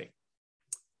they need to be.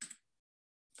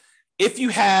 If you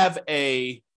have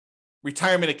a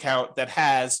retirement account that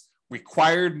has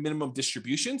required minimum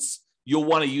distributions, you'll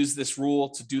want to use this rule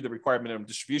to do the required minimum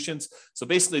distributions. So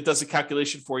basically it does a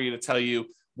calculation for you to tell you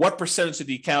what percentage of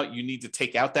the account you need to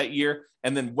take out that year,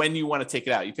 and then when you want to take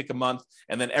it out. You pick a month,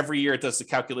 and then every year it does the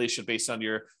calculation based on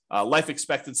your life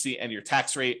expectancy and your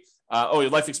tax rate. Your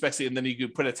life expectancy, and then you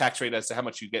could put a tax rate as to how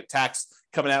much you get taxed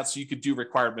coming out, so you could do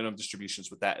required minimum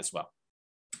distributions with that as well.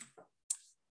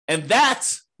 And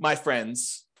that, my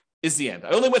friends, is the end.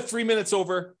 I only went 3 minutes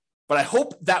over, but I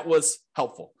hope that was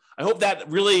helpful. I hope that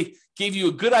really gave you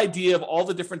a good idea of all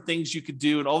the different things you could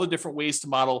do and all the different ways to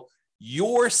model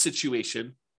your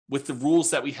situation with the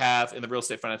rules that we have in the Real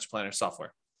Estate Financial Planner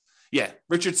software. Yeah,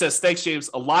 Richard says, thanks, James.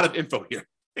 A lot of info here.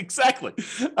 Exactly.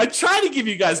 I try to give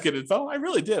you guys good info. I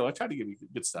really do. I try to give you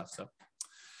good stuff. So,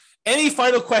 any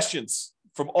final questions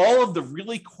from all of the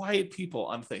really quiet people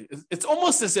on things? It's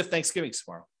almost as if Thanksgiving's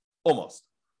tomorrow. Almost.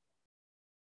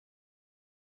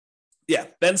 Yeah,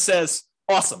 Ben says,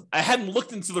 awesome. I hadn't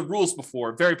looked into the rules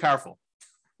before. Very powerful.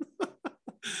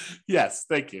 Yes,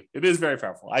 thank you. It is very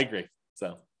powerful. I agree.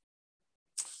 So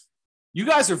you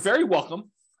guys are very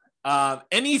welcome.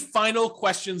 Any final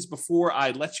questions before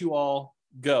I let you all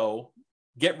go?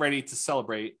 Get ready to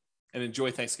celebrate and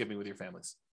enjoy Thanksgiving with your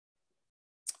families.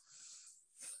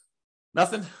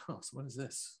 Nothing? Oh, so what is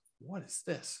this? What is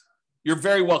this? You're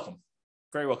very welcome.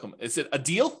 Very welcome. Is it a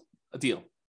deal? A deal.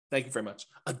 Thank you very much.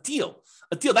 A deal.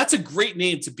 A deal. That's a great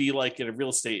name to be like in a real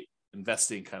estate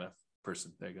investing kind of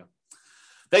person. There you go.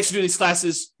 Thanks for doing these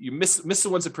classes. You miss the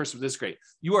ones in person. This is great.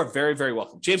 You are very, very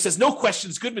welcome. James says, no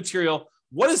questions, good material.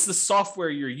 What is the software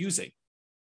you're using?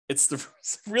 It's the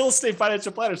Real Estate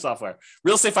Financial Planner software,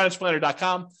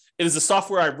 realestatefinancialplanner.com. It is the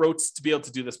software I wrote to be able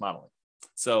to do this modeling.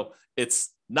 So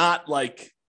it's not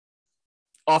like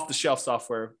off-the-shelf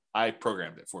software. I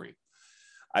programmed it for you.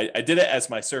 I did it as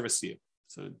my service to you.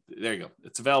 So there you go.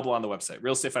 It's available on the website,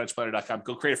 realestatefinancialplanner.com.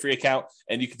 Go create a free account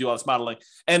and you can do all this modeling.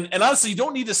 And honestly, you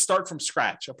don't need to start from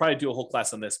scratch. I'll probably do a whole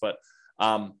class on this, but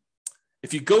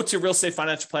if you go to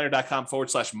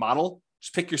realestatefinancialplanner.com/model,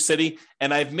 just pick your city.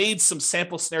 And I've made some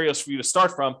sample scenarios for you to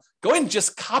start from. Go ahead and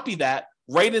just copy that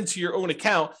right into your own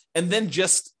account and then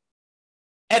just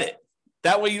edit.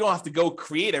 That way you don't have to go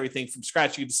create everything from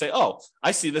scratch. You can say, oh,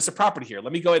 I see there's a property here.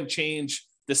 Let me go ahead and change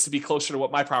this to be closer to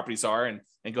what my properties are and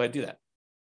go ahead and do that.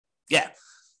 Yeah.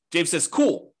 James says,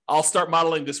 cool. I'll start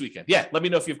modeling this weekend. Yeah. Let me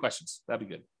know if you have questions. That'd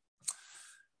be good.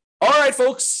 All right,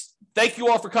 folks. Thank you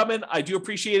all for coming. I do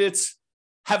appreciate it.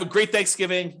 Have a great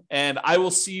Thanksgiving, and I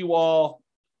will see you all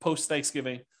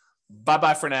post-Thanksgiving.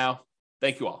 Bye-bye for now.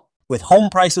 Thank you all. With home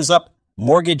prices up,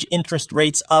 mortgage interest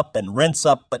rates up, and rents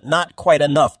up, but not quite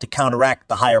enough to counteract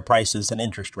the higher prices and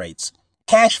interest rates,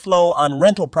 cash flow on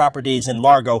rental properties in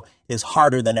Largo is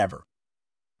harder than ever.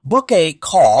 Book a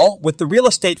call with the Real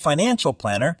Estate Financial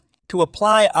Planner to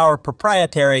apply our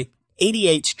proprietary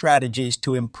 88 strategies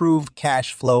to improve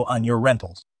cash flow on your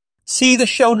rentals. See the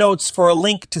show notes for a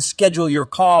link to schedule your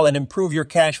call and improve your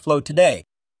cash flow today.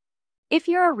 If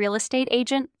you're a real estate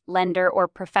agent, lender, or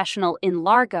professional in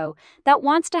Largo that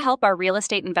wants to help our real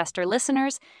estate investor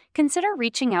listeners, consider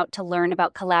reaching out to learn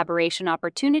about collaboration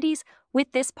opportunities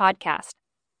with this podcast.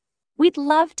 We'd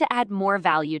love to add more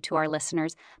value to our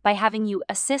listeners by having you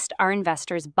assist our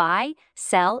investors buy,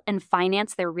 sell, and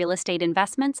finance their real estate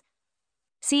investments.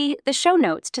 See the show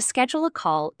notes to schedule a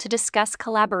call to discuss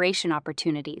collaboration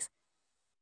opportunities.